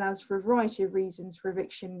allows for a variety of reasons for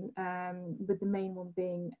eviction, with the main one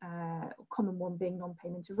being, common one being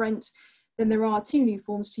non-payment of rent, then there are 2 new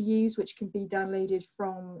forms to use, which can be downloaded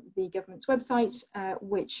from the government's website,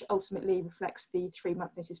 which ultimately reflects the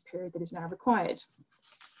 3-month notice period that is now required.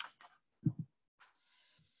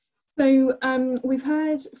 So we've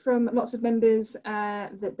heard from lots of members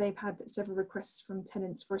that they've had several requests from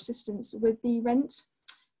tenants for assistance with the rent.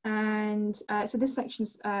 And so this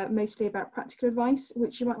section's mostly about practical advice,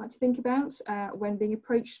 which you might like to think about when being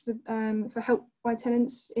approached for help by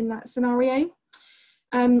tenants in that scenario.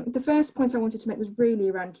 The first point I wanted to make was really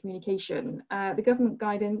around communication. The government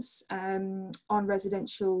guidance on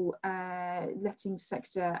residential letting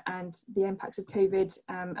sector and the impacts of COVID,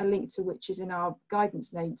 a link to which is in our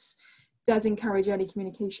guidance notes, does encourage early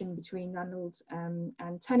communication between landlords and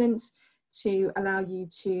tenants to allow you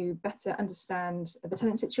to better understand the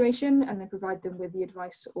tenant situation and then provide them with the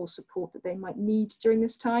advice or support that they might need during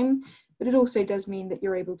this time. But it also does mean that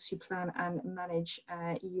you're able to plan and manage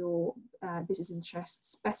your business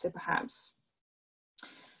interests better, perhaps.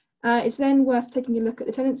 It's then worth taking a look at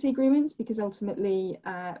the tenancy agreement, because ultimately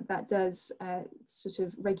that does sort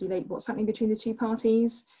of regulate what's happening between the two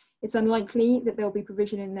parties. It's unlikely that there'll be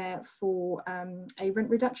provision in there for a rent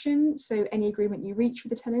reduction, so any agreement you reach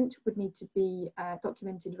with the tenant would need to be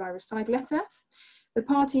documented via a side letter. The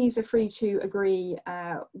parties are free to agree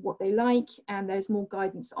what they like, and there's more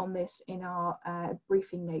guidance on this in our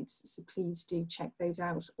briefing notes, so please do check those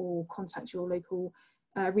out or contact your local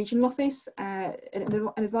regional office, an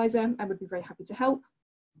advisor, and would be very happy to help.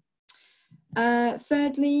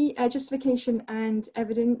 Thirdly, justification and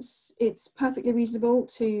evidence. It's perfectly reasonable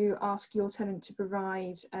to ask your tenant to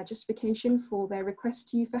provide justification for their request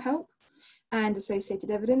to you for help and associated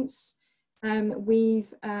evidence.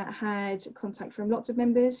 We've had contact from lots of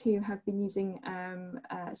members who have been using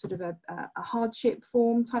sort of a hardship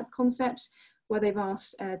form type concept, where they've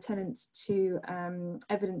asked tenants to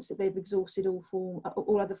evidence that they've exhausted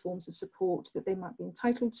all other forms of support that they might be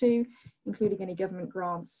entitled to, including any government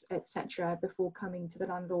grants, etc., before coming to the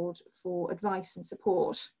landlord for advice and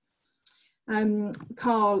support.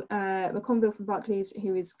 Carl McConville from Barclays,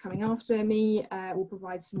 who is coming after me, will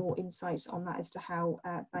provide some more insight on that as to how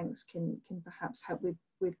banks can perhaps help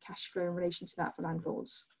with cash flow in relation to that for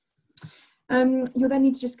landlords. You'll then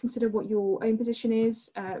need to just consider what your own position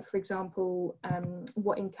is. For example,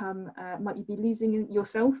 what income might you be losing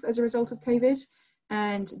yourself as a result of COVID,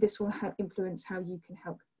 and this will influence how you can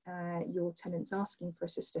help your tenants asking for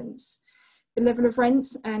assistance. The level of rent,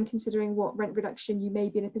 and considering what rent reduction you may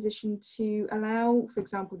be in a position to allow. For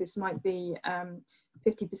example, this might be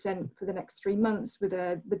 50% for the next 3 months with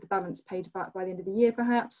the balance paid back by the end of the year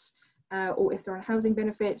perhaps. Or if they're on a housing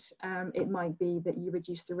benefit, it might be that you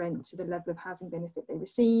reduce the rent to the level of housing benefit they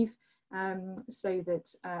receive, so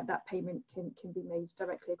that that payment can be made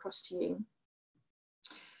directly across to you.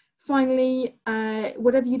 Finally,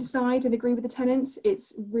 whatever you decide and agree with the tenants,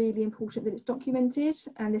 it's really important that it's documented,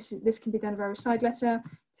 and this can be done via a side letter,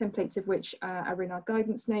 templates of which are in our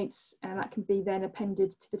guidance notes, and that can be then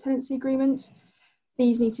appended to the tenancy agreement.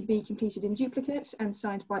 These need to be completed in duplicate and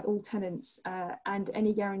signed by all tenants and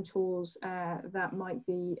any guarantors that might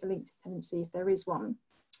be linked to tenancy if there is one.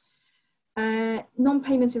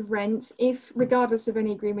 Non-payment of rent, if regardless of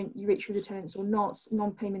any agreement you reach with the tenants or not,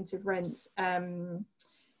 non-payment of rent,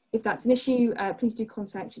 if that's an issue, please do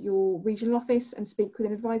contact your regional office and speak with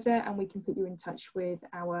an advisor, and we can put you in touch with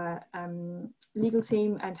our legal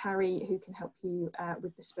team and Harry, who can help you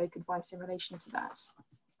with bespoke advice in relation to that.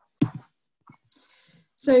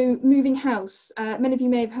 So moving house, many of you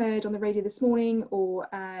may have heard on the radio this morning or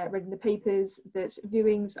read in the papers that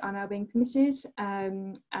viewings are now being permitted,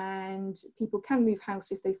 and people can move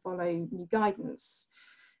house if they follow new guidance.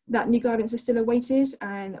 That new guidance is still awaited,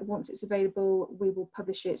 and once it's available, we will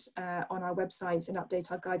publish it on our website and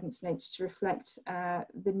update our guidance notes to reflect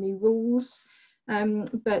the new rules.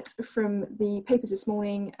 But from the papers this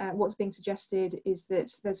morning, what's being suggested is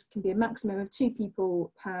that there can be a maximum of 2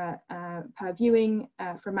 people per viewing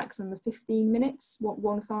for a maximum of 15 minutes,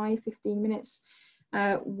 15 minutes,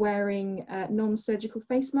 wearing non-surgical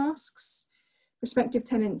face masks. Prospective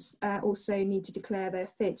tenants also need to declare they're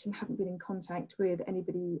fit and haven't been in contact with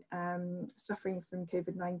anybody suffering from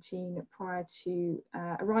COVID-19 prior to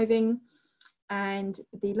arriving. And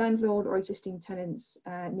the landlord or existing tenants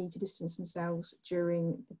need to distance themselves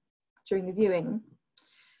during the viewing.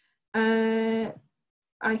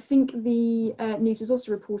 I think the news has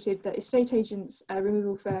also reported that estate agents,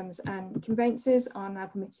 removal firms and conveyancers are now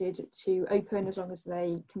permitted to open as long as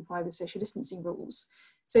they comply with social distancing rules.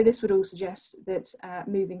 So this would all suggest that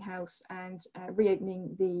moving house and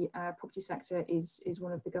reopening the property sector is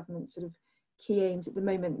one of the government's sort of key aims at the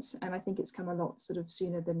moment, and I think it's come a lot sort of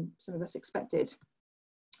sooner than some of us expected.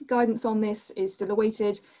 Guidance on this is still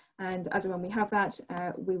awaited, and as and when we have that,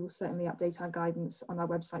 we will certainly update our guidance on our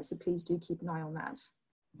website, so please do keep an eye on that.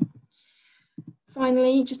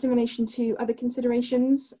 Finally, just in relation to other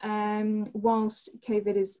considerations, whilst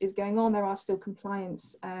COVID is going on, there are still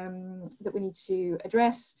compliance that we need to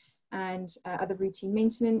address and other routine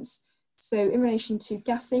maintenance. So in relation to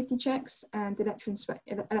gas safety checks and electrical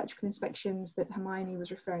inspections that Hermione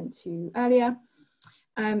was referring to earlier,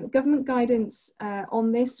 government guidance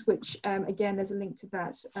on this, which again, there's a link to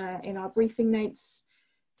that in our briefing notes,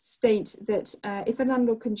 state that if a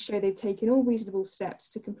landlord can show they've taken all reasonable steps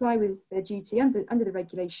to comply with their duty under the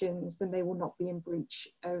regulations, then they will not be in breach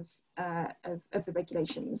of the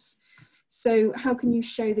regulations. So how can you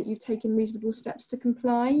show that you've taken reasonable steps to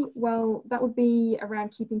comply? Well, that would be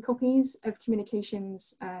around keeping copies of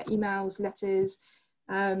communications, emails, letters,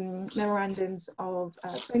 memorandums of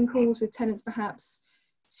phone calls with tenants perhaps,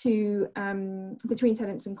 to between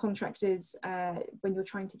tenants and contractors when you're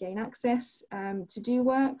trying to gain access to do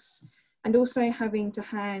works, and also having to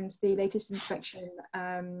hand the latest inspection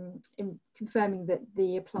in confirming that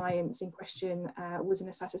the appliance in question was in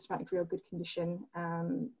a satisfactory or good condition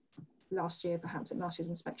last year, perhaps at last year's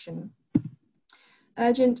inspection.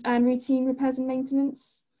 Urgent and routine repairs and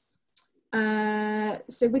maintenance.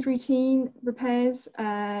 So with routine repairs,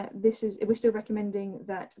 we're still recommending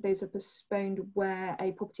that those are postponed where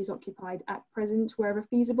a property is occupied at present, wherever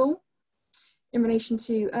feasible. In relation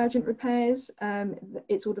to urgent repairs,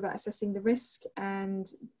 it's all about assessing the risk, and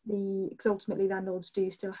because ultimately landlords do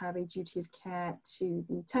still have a duty of care to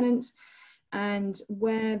the tenants. And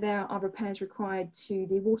where there are repairs required to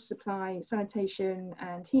the water supply, sanitation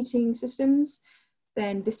and heating systems,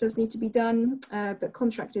 then this does need to be done, but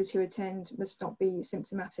contractors who attend must not be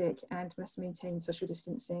symptomatic and must maintain social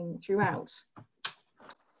distancing throughout.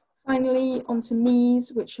 Finally, on to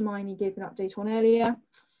MEES, which Hermione gave an update on earlier.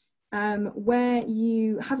 Where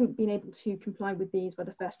you haven't been able to comply with these by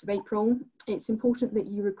the 1st of April, it's important that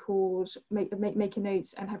you record, make a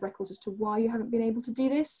note and have records as to why you haven't been able to do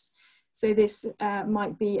this. So this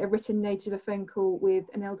might be a written note of a phone call with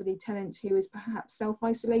an elderly tenant who is perhaps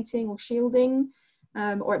self-isolating or shielding,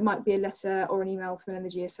 or it might be a letter or an email from an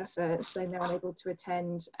energy assessor saying they're unable to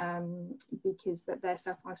attend because that they're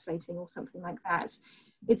self-isolating or something like that.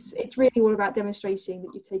 It's really all about demonstrating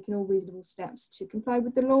that you've taken all reasonable steps to comply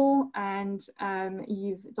with the law, and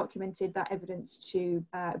you've documented that evidence to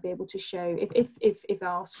be able to show, if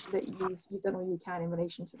asked, that you've done all you can in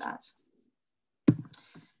relation to that.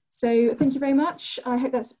 So thank you very much. I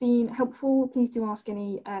hope that's been helpful. Please do ask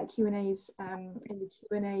any Q&As in the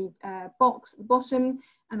Q&A box at the bottom.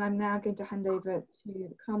 And I'm now going to hand over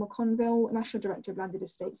to Carmel Conville, National Director of Landed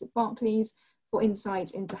Estates at Barclays, for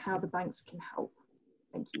insight into how the banks can help.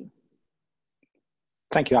 Thank you.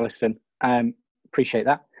 Thank you, Alison. Appreciate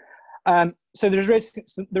that. So there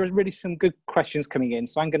is really some good questions coming in.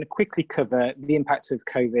 So I'm going to quickly cover the impact of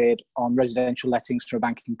COVID on residential lettings from a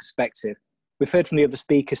banking perspective. We've heard from the other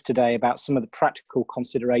speakers today about some of the practical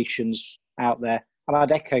considerations out there, and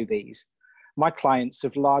I'd echo these. My clients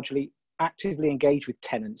have largely actively engaged with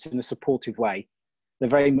tenants in a supportive way. They're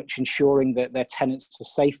very much ensuring that their tenants are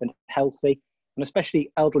safe and healthy, and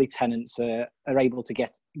especially elderly tenants are able to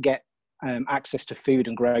get access to food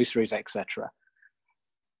and groceries, etc.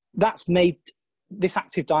 This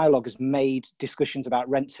active dialogue has made discussions about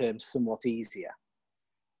rent terms somewhat easier.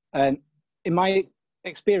 In my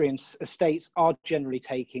experience, estates are generally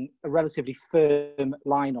taking a relatively firm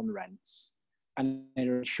line on rents, and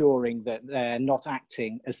they're ensuring that they're not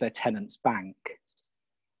acting as their tenant's bank.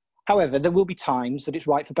 However, there will be times that it's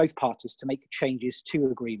right for both parties to make changes to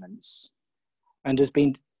agreements. And as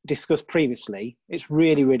been discussed previously, it's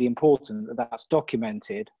really, really important that that's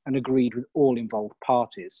documented and agreed with all involved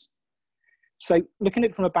parties. So looking at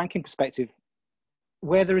it from a banking perspective,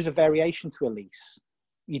 where there is a variation to a lease,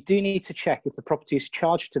 you do need to check if the property is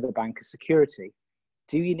charged to the bank as security.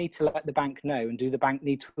 Do you need to let the bank know, and do the bank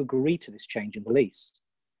need to agree to this change in the lease?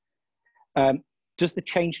 Does the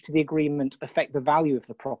change to the agreement affect the value of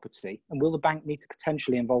the property, and will the bank need to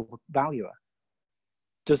potentially involve a valuer?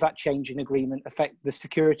 Does that change in agreement affect the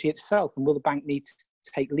security itself, and will the bank need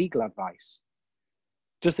to take legal advice?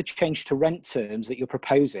 Does the change to rent terms that you're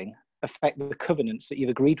proposing affect the covenants that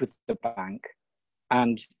you've agreed with the bank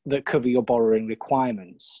and that cover your borrowing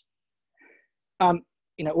requirements?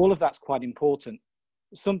 All of that's quite important.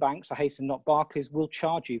 Some banks, I hasten not Barclays, will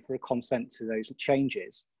charge you for a consent to those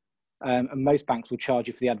changes. And most banks will charge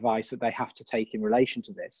you for the advice that they have to take in relation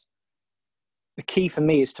to this. The key for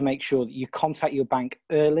me is to make sure that you contact your bank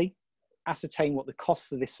early, ascertain what the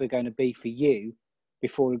costs of this are going to be for you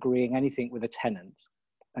before agreeing anything with a tenant,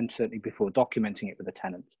 and certainly before documenting it with a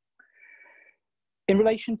tenant. In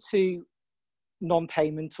relation to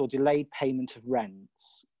non-payment or delayed payment of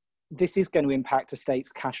rents, this is going to impact estates'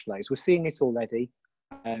 cash flows. We're seeing it already.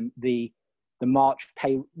 The March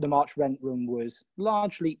rent run was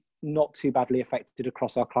largely not too badly affected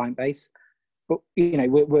across our client base, but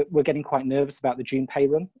we're getting quite nervous about the June pay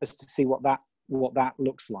run as to see what that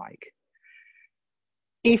looks like.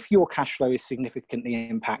 If your cash flow is significantly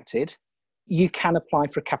impacted, you can apply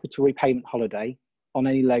for a capital repayment holiday on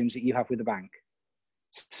any loans that you have with the bank.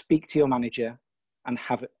 Speak to your manager and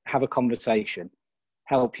have a conversation,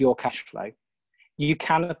 help your cash flow. You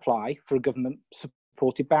can apply for a government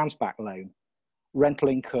supported bounce back loan. Rental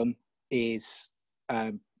income is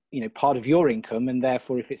part of your income, and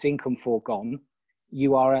therefore if it's income foregone,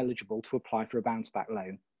 you are eligible to apply for a bounce back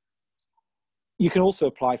loan. You can also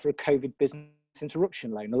apply for a COVID business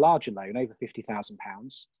interruption loan, a larger loan over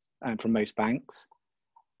 £50,000 from most banks.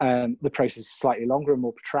 The process is slightly longer and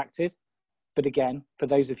more protracted. But again, for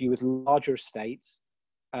those of you with larger estates,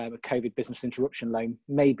 a COVID business interruption loan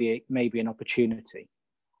may be an opportunity.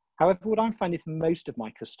 However, what I'm finding for most of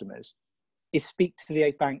my customers is speak to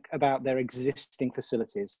the bank about their existing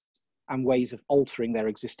facilities and ways of altering their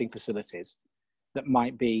existing facilities that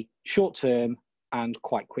might be short-term and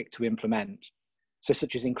quite quick to implement. So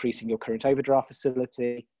such as increasing your current overdraft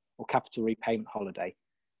facility or capital repayment holiday.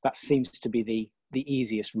 That seems to be the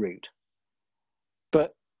easiest route.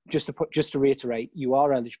 But just to reiterate, you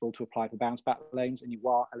are eligible to apply for bounce back loans and you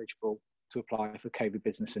are eligible to apply for COVID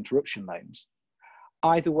business interruption loans.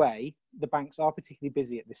 Either way, the banks are particularly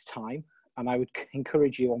busy at this time, and I would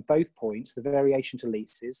encourage you on both points, the variation to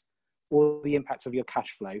leases or the impact of your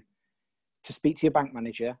cash flow, to speak to your bank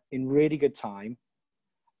manager in really good time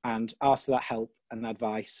and ask for that help and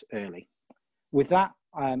advice early. With that,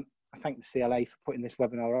 I thank the CLA for putting this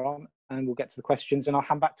webinar on, and we'll get to the questions, and I'll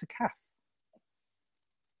hand back to Kath.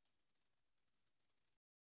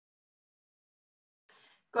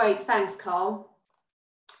 Great, thanks, Carl.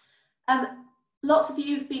 Lots of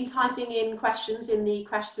you have been typing in questions in the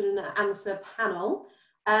question and answer panel.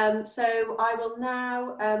 So I will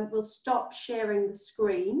now, we'll stop sharing the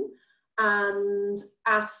screen and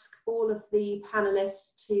ask all of the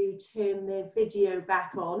panelists to turn their video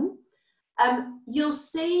back on. You'll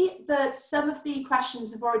see that some of the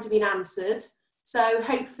questions have already been answered. So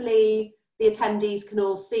hopefully the attendees can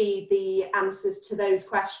all see the answers to those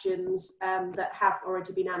questions that have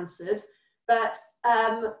already been answered. But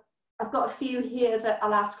I've got a few here that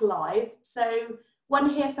I'll ask live. So one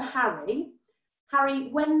here for Harry. Harry,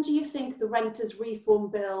 when do you think the Renters Reform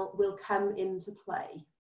Bill will come into play?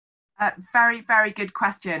 Very, very good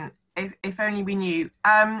question. If only we knew.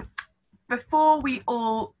 Before we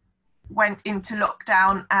all went into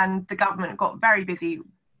lockdown and the government got very busy,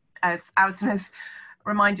 as Alison has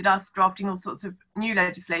reminded us, drafting all sorts of new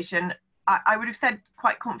legislation, I would have said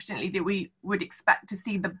quite confidently that we would expect to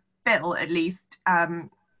see the bill at least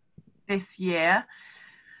this year.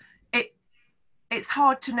 It's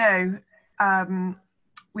hard to know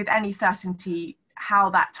with any certainty how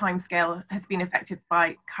that timescale has been affected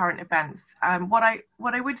by current events. What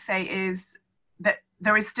I would say is that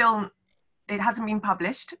there is still, it hasn't been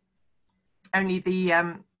published, only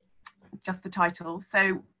the just the title,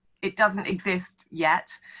 so it doesn't exist yet.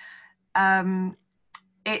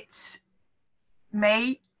 It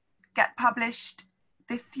may get published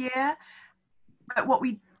this year, but what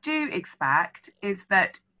we do expect is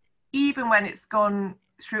that even when it's gone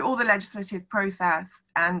through all the legislative process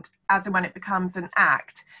and as and when it becomes an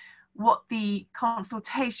act, what the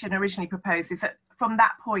consultation originally proposed is that from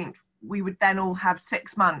that point we would then all have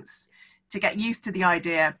 6 months to get used to the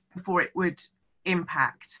idea before it would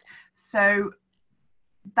impact. So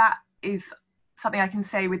that is something I can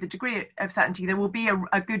say with a degree of certainty. There will be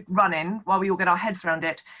a good run-in while we all get our heads around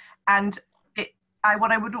it. And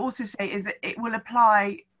what I would also say is that it will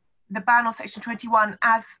apply the ban on Section 21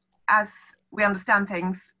 as we understand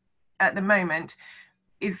things at the moment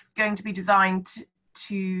is going to be designed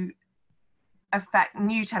to affect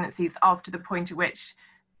new tenancies after the point at which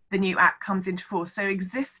the new act comes into force. So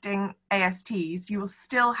existing ASTs, you will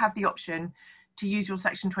still have the option to use your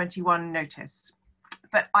Section 21 notice.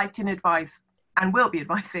 But I can advise and will be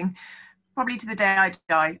advising probably to the day I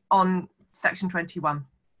die on Section 21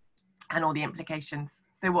 and all the implications.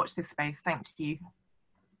 So watch this space. Thank you.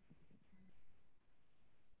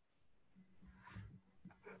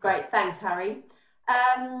 Great, thanks, Harry.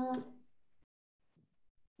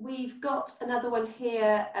 We've got another one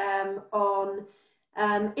here on,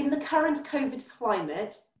 in the current COVID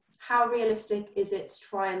climate, how realistic is it to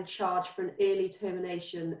try and charge for an early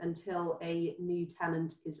termination until a new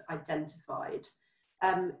tenant is identified?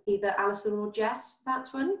 Either Alison or Jess for that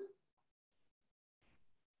one?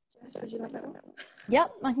 Jess, would you like that one?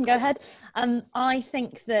 Yep, I can go ahead. I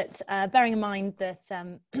think that bearing in mind that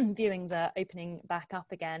viewings are opening back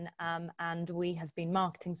up again, and we have been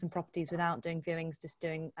marketing some properties without doing viewings, just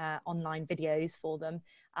doing online videos for them,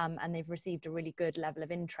 and they've received a really good level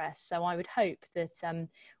of interest. So I would hope that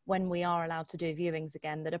when we are allowed to do viewings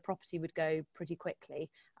again, that a property would go pretty quickly,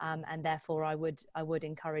 and therefore I would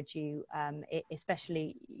encourage you,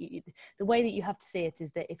 especially the way that you have to see it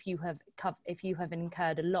is that if you have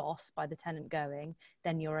incurred a loss by the tenant going,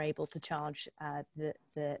 then you're able to charge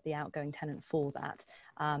the outgoing tenant for that.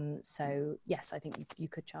 So yes, I think you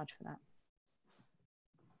could charge for that.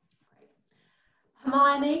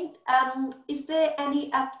 Hermione, is there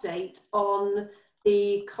any update on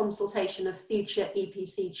the consultation of future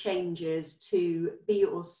EPC changes to B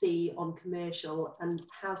or C on commercial, and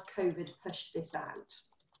has COVID pushed this out?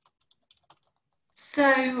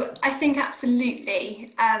 So I think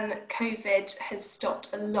absolutely COVID has stopped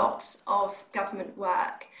a lot of government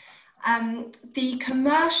work. The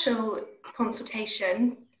commercial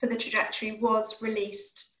consultation for the trajectory was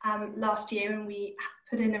released last year, and we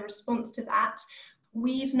put in a response to that.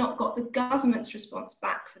 We've not got the government's response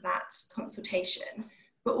back for that consultation,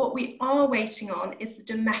 but what we are waiting on is the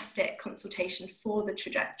domestic consultation for the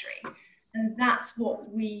trajectory. And that's what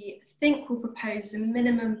we think will propose a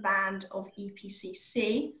minimum band of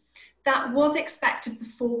EPCC. That was expected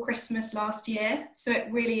before Christmas last year, so it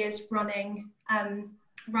really is running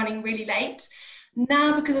really late.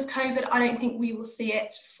 Now, because of COVID, I don't think we will see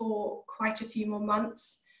it for quite a few more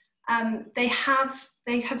months. They have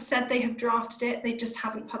said they have drafted it, they just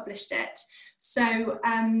haven't published it. So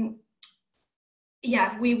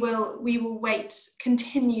yeah, we will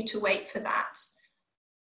continue to wait for that.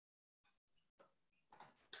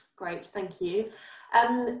 Great, thank you.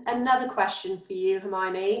 Another question for you,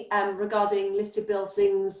 Hermione, regarding listed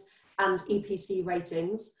buildings and EPC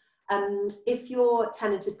ratings. If your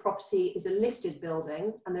tenanted property is a listed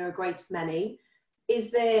building, and there are a great many,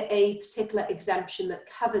 is there a particular exemption that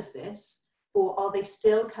covers this, or are they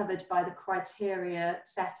still covered by the criteria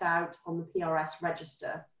set out on the PRS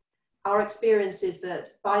register? Our experience is that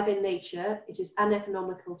by their nature, it is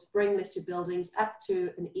uneconomical to bring listed buildings up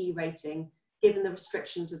to an E rating, given the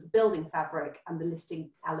restrictions of the building fabric and the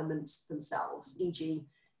listing elements themselves, e.g.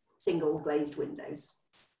 single glazed windows.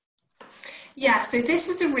 Yeah, so this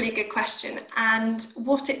is a really good question. And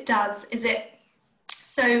what it does is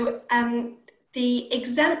the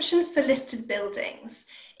exemption for listed buildings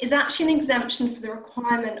is actually an exemption for the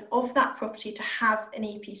requirement of that property to have an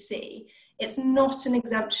EPC. It's not an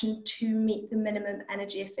exemption to meet the minimum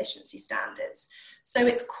energy efficiency standards. So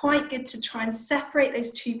it's quite good to try and separate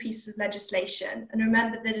those two pieces of legislation and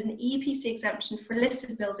remember that an EPC exemption for a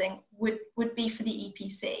listed building would be for the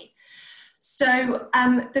EPC. So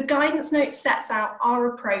the guidance note sets out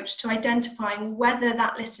our approach to identifying whether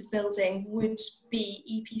that listed building would be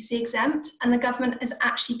EPC exempt, and the government has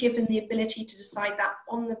actually given the ability to decide that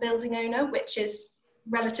on the building owner, which is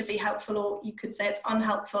relatively helpful, or you could say it's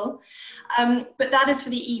unhelpful, but that is for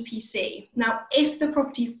the EPC. Now, if the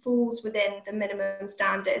property falls within the minimum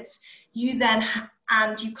standards, you then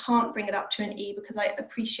and you can't bring it up to an E, because I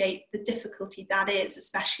appreciate the difficulty that is,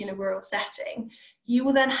 especially in a rural setting, you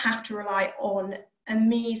will then have to rely on a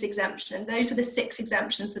MEES exemption. And those are the 6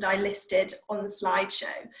 exemptions that I listed on the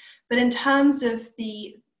slideshow. But in terms of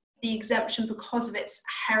the exemption because of its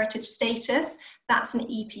heritage status, that's an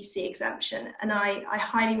EPC exemption. And I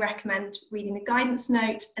highly recommend reading the guidance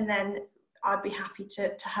note, and then I'd be happy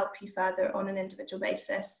to help you further on an individual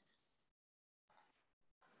basis.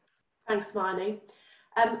 Thanks, Hermione.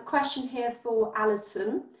 Question here for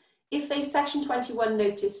Alison. If a Section 21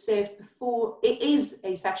 notice served before, is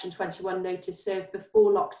a Section 21 notice served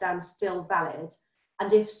before lockdown still valid?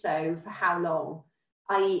 And if so, for how long?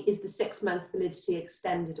 i.e. is the 6-month validity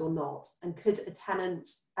extended or not? And could a tenant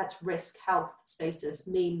at risk health status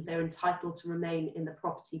mean they're entitled to remain in the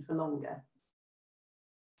property for longer?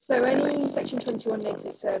 So any Section 21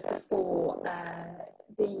 notice served before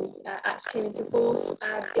the Act came into force,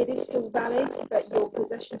 it is still valid, but your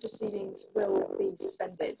possession proceedings will be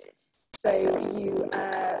suspended. So you,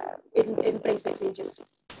 it'll basically just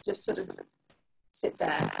sort of sit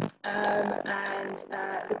there, and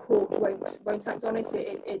the court won't act on it.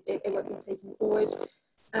 It won't be taken forward.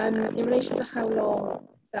 In relation to how long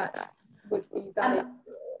that would be valid.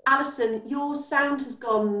 Alison, your sound has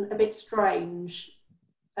gone a bit strange.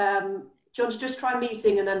 Do you want to just try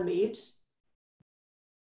muting and unmute?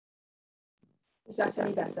 Is that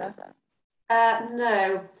any better?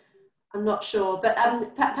 No, I'm not sure. But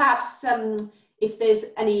perhaps if there's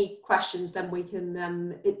any questions, then we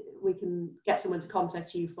can get someone to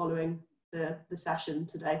contact you following the session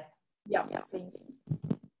today. Yeah, please.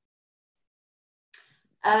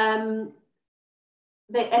 A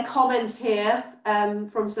comment here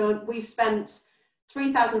from someone. We've spent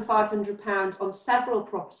 £3,500 on several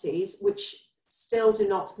properties which still do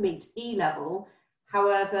not meet E level.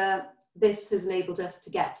 However, this has enabled us to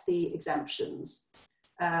get the exemptions.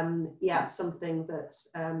 Yeah, something that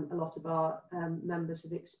a lot of our members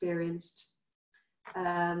have experienced.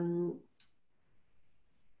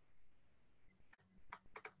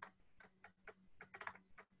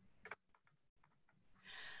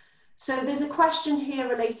 So there's a question here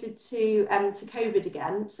related to COVID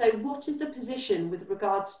again. So what is the position with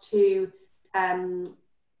regards to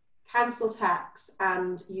council tax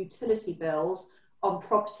and utility bills on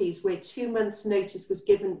properties where 2 months notice was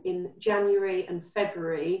given in January and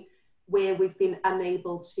February, where we've been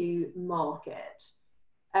unable to market?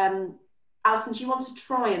 Alison, do you want to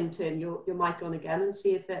try and turn your mic on again and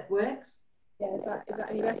see if it works? Yeah, is that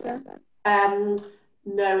any better?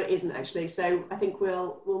 No, it isn't actually. So I think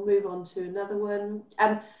we'll move on to another one.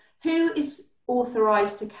 Who is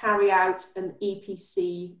authorised to carry out an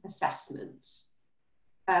EPC assessment?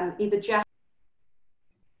 Either Jeff.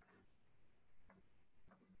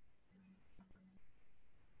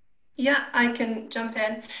 Yeah, I can jump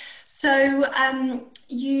in. So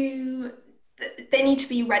they need to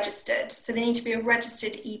be registered. So they need to be a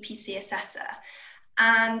registered EPC assessor.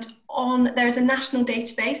 And there is a national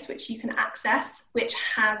database which you can access, which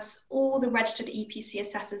has all the registered EPC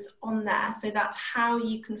assessors on there. So that's how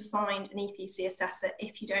you can find an EPC assessor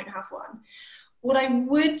if you don't have one. What I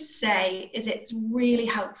would say is it's really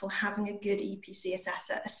helpful having a good EPC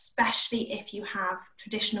assessor, especially if you have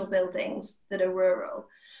traditional buildings that are rural.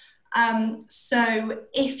 So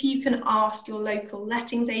if you can ask your local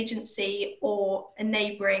lettings agency or a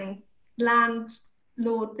neighbouring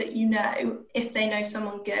landlord that you know, if they know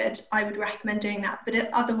someone good, I would recommend doing that. But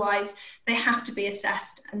otherwise, they have to be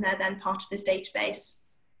assessed and they're then part of this database.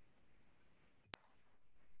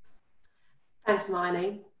 Thanks,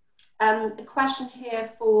 Hermione. A question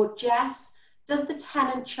here for Jess. Does the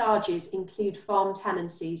tenant charges include farm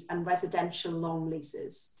tenancies and residential long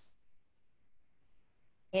leases?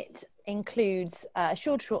 It includes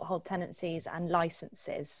short hold tenancies and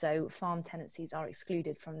licenses. So farm tenancies are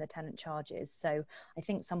excluded from the tenant charges. So I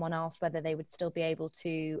think someone asked whether they would still be able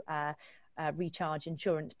to recharge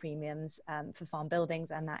insurance premiums for farm buildings,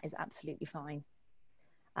 and that is absolutely fine.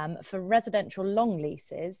 For residential long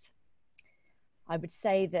leases, I would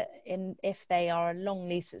say that if they are a long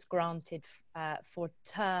lease that's granted for a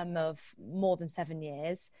term of more than 7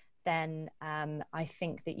 years, then I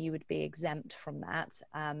think that you would be exempt from that.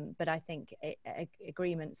 But I think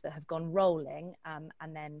agreements that have gone rolling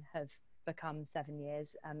and then have become 7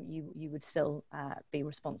 years, you would still be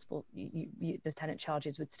responsible. The tenant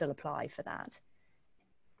charges would still apply for that.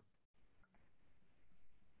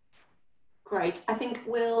 Great. I think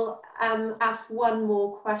we'll ask one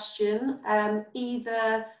more question,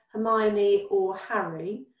 either Hermione or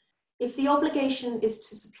Harry. If the obligation is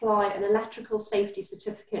to supply an electrical safety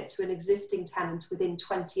certificate to an existing tenant within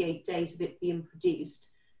 28 days of it being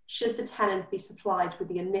produced, should the tenant be supplied with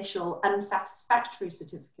the initial unsatisfactory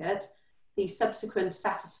certificate, the subsequent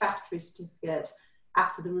satisfactory certificate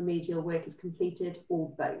after the remedial work is completed, or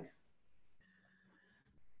both?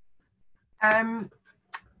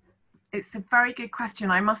 It's a very good question.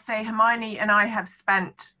 I must say Hermione and I have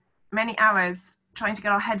spent many hours trying to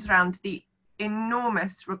get our heads around the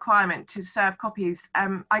enormous requirement to serve copies.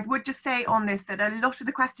 I would just say on this that a lot of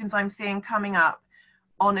the questions I'm seeing coming up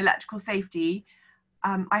on electrical safety,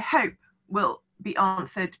 I hope will be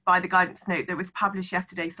answered by the guidance note that was published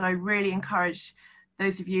yesterday. So I really encourage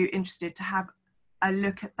those of you interested to have a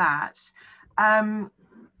look at that.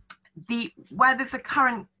 Where there's a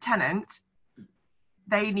current tenant,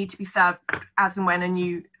 they need to be served as and when a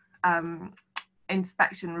new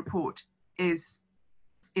inspection report is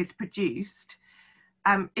produced.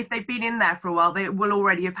 If they've been in there for a while, they will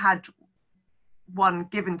already have had one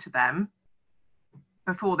given to them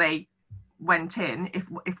before they went in,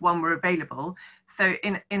 if one were available. So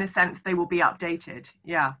in a sense, they will be updated.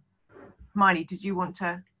 Yeah. Hermione, did you want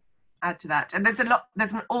to add to that? And there's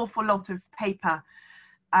an awful lot of paper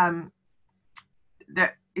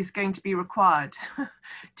that is going to be required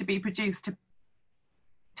to be produced to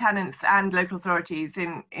tenants and local authorities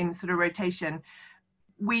in sort of rotation.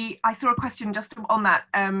 I saw a question just on that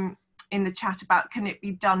in the chat about can it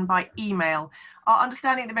be done by email. Our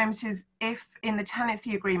understanding at the moment is if in the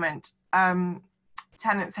tenancy agreement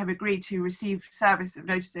tenants have agreed to receive service of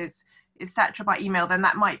notices, etc. by email, then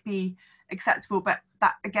that might be acceptable. But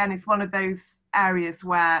that again is one of those areas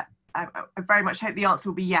where I very much hope the answer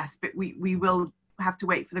will be yes, but we will have to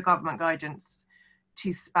wait for the government guidance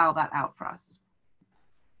to spell that out for us.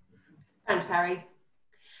 Thanks, Harry.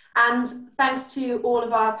 And thanks to all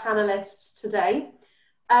of our panelists today.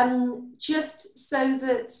 Just so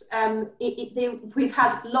that we've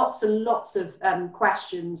had lots and lots of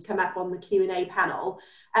questions come up on the Q&A panel.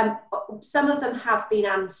 Some of them have been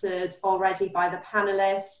answered already by the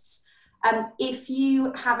panelists. If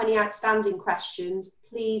you have any outstanding questions,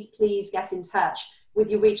 please get in touch with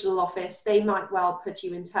your regional office. They might well put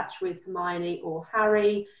you in touch with Hermione or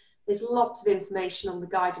Harry. There's lots of information on the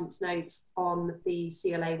guidance notes on the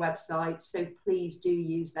CLA website, so please do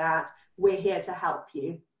use that. We're here to help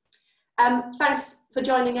you. Thanks for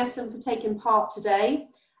joining us and for taking part today.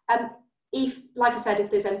 Like I said, if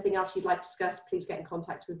there's anything else you'd like to discuss, please get in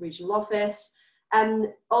contact with regional office.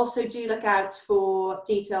 Also do look out for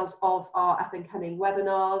details of our up and coming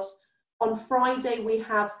webinars. On Friday, we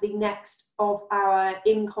have the next of our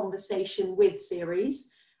In Conversation With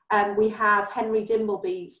series. We have Henry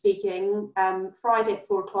Dimbleby speaking Friday at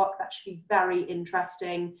 4 o'clock. That should be very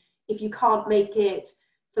interesting. If you can't make it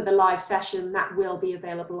for the live session, that will be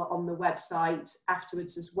available on the website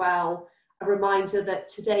afterwards as well. A reminder that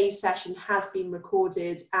today's session has been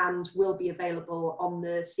recorded and will be available on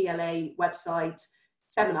the CLA website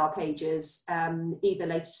seminar pages either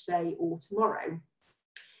later today or tomorrow.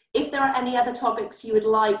 If there are any other topics you would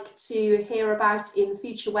like to hear about in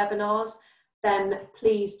future webinars, then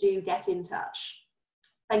please do get in touch.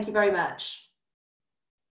 Thank you very much.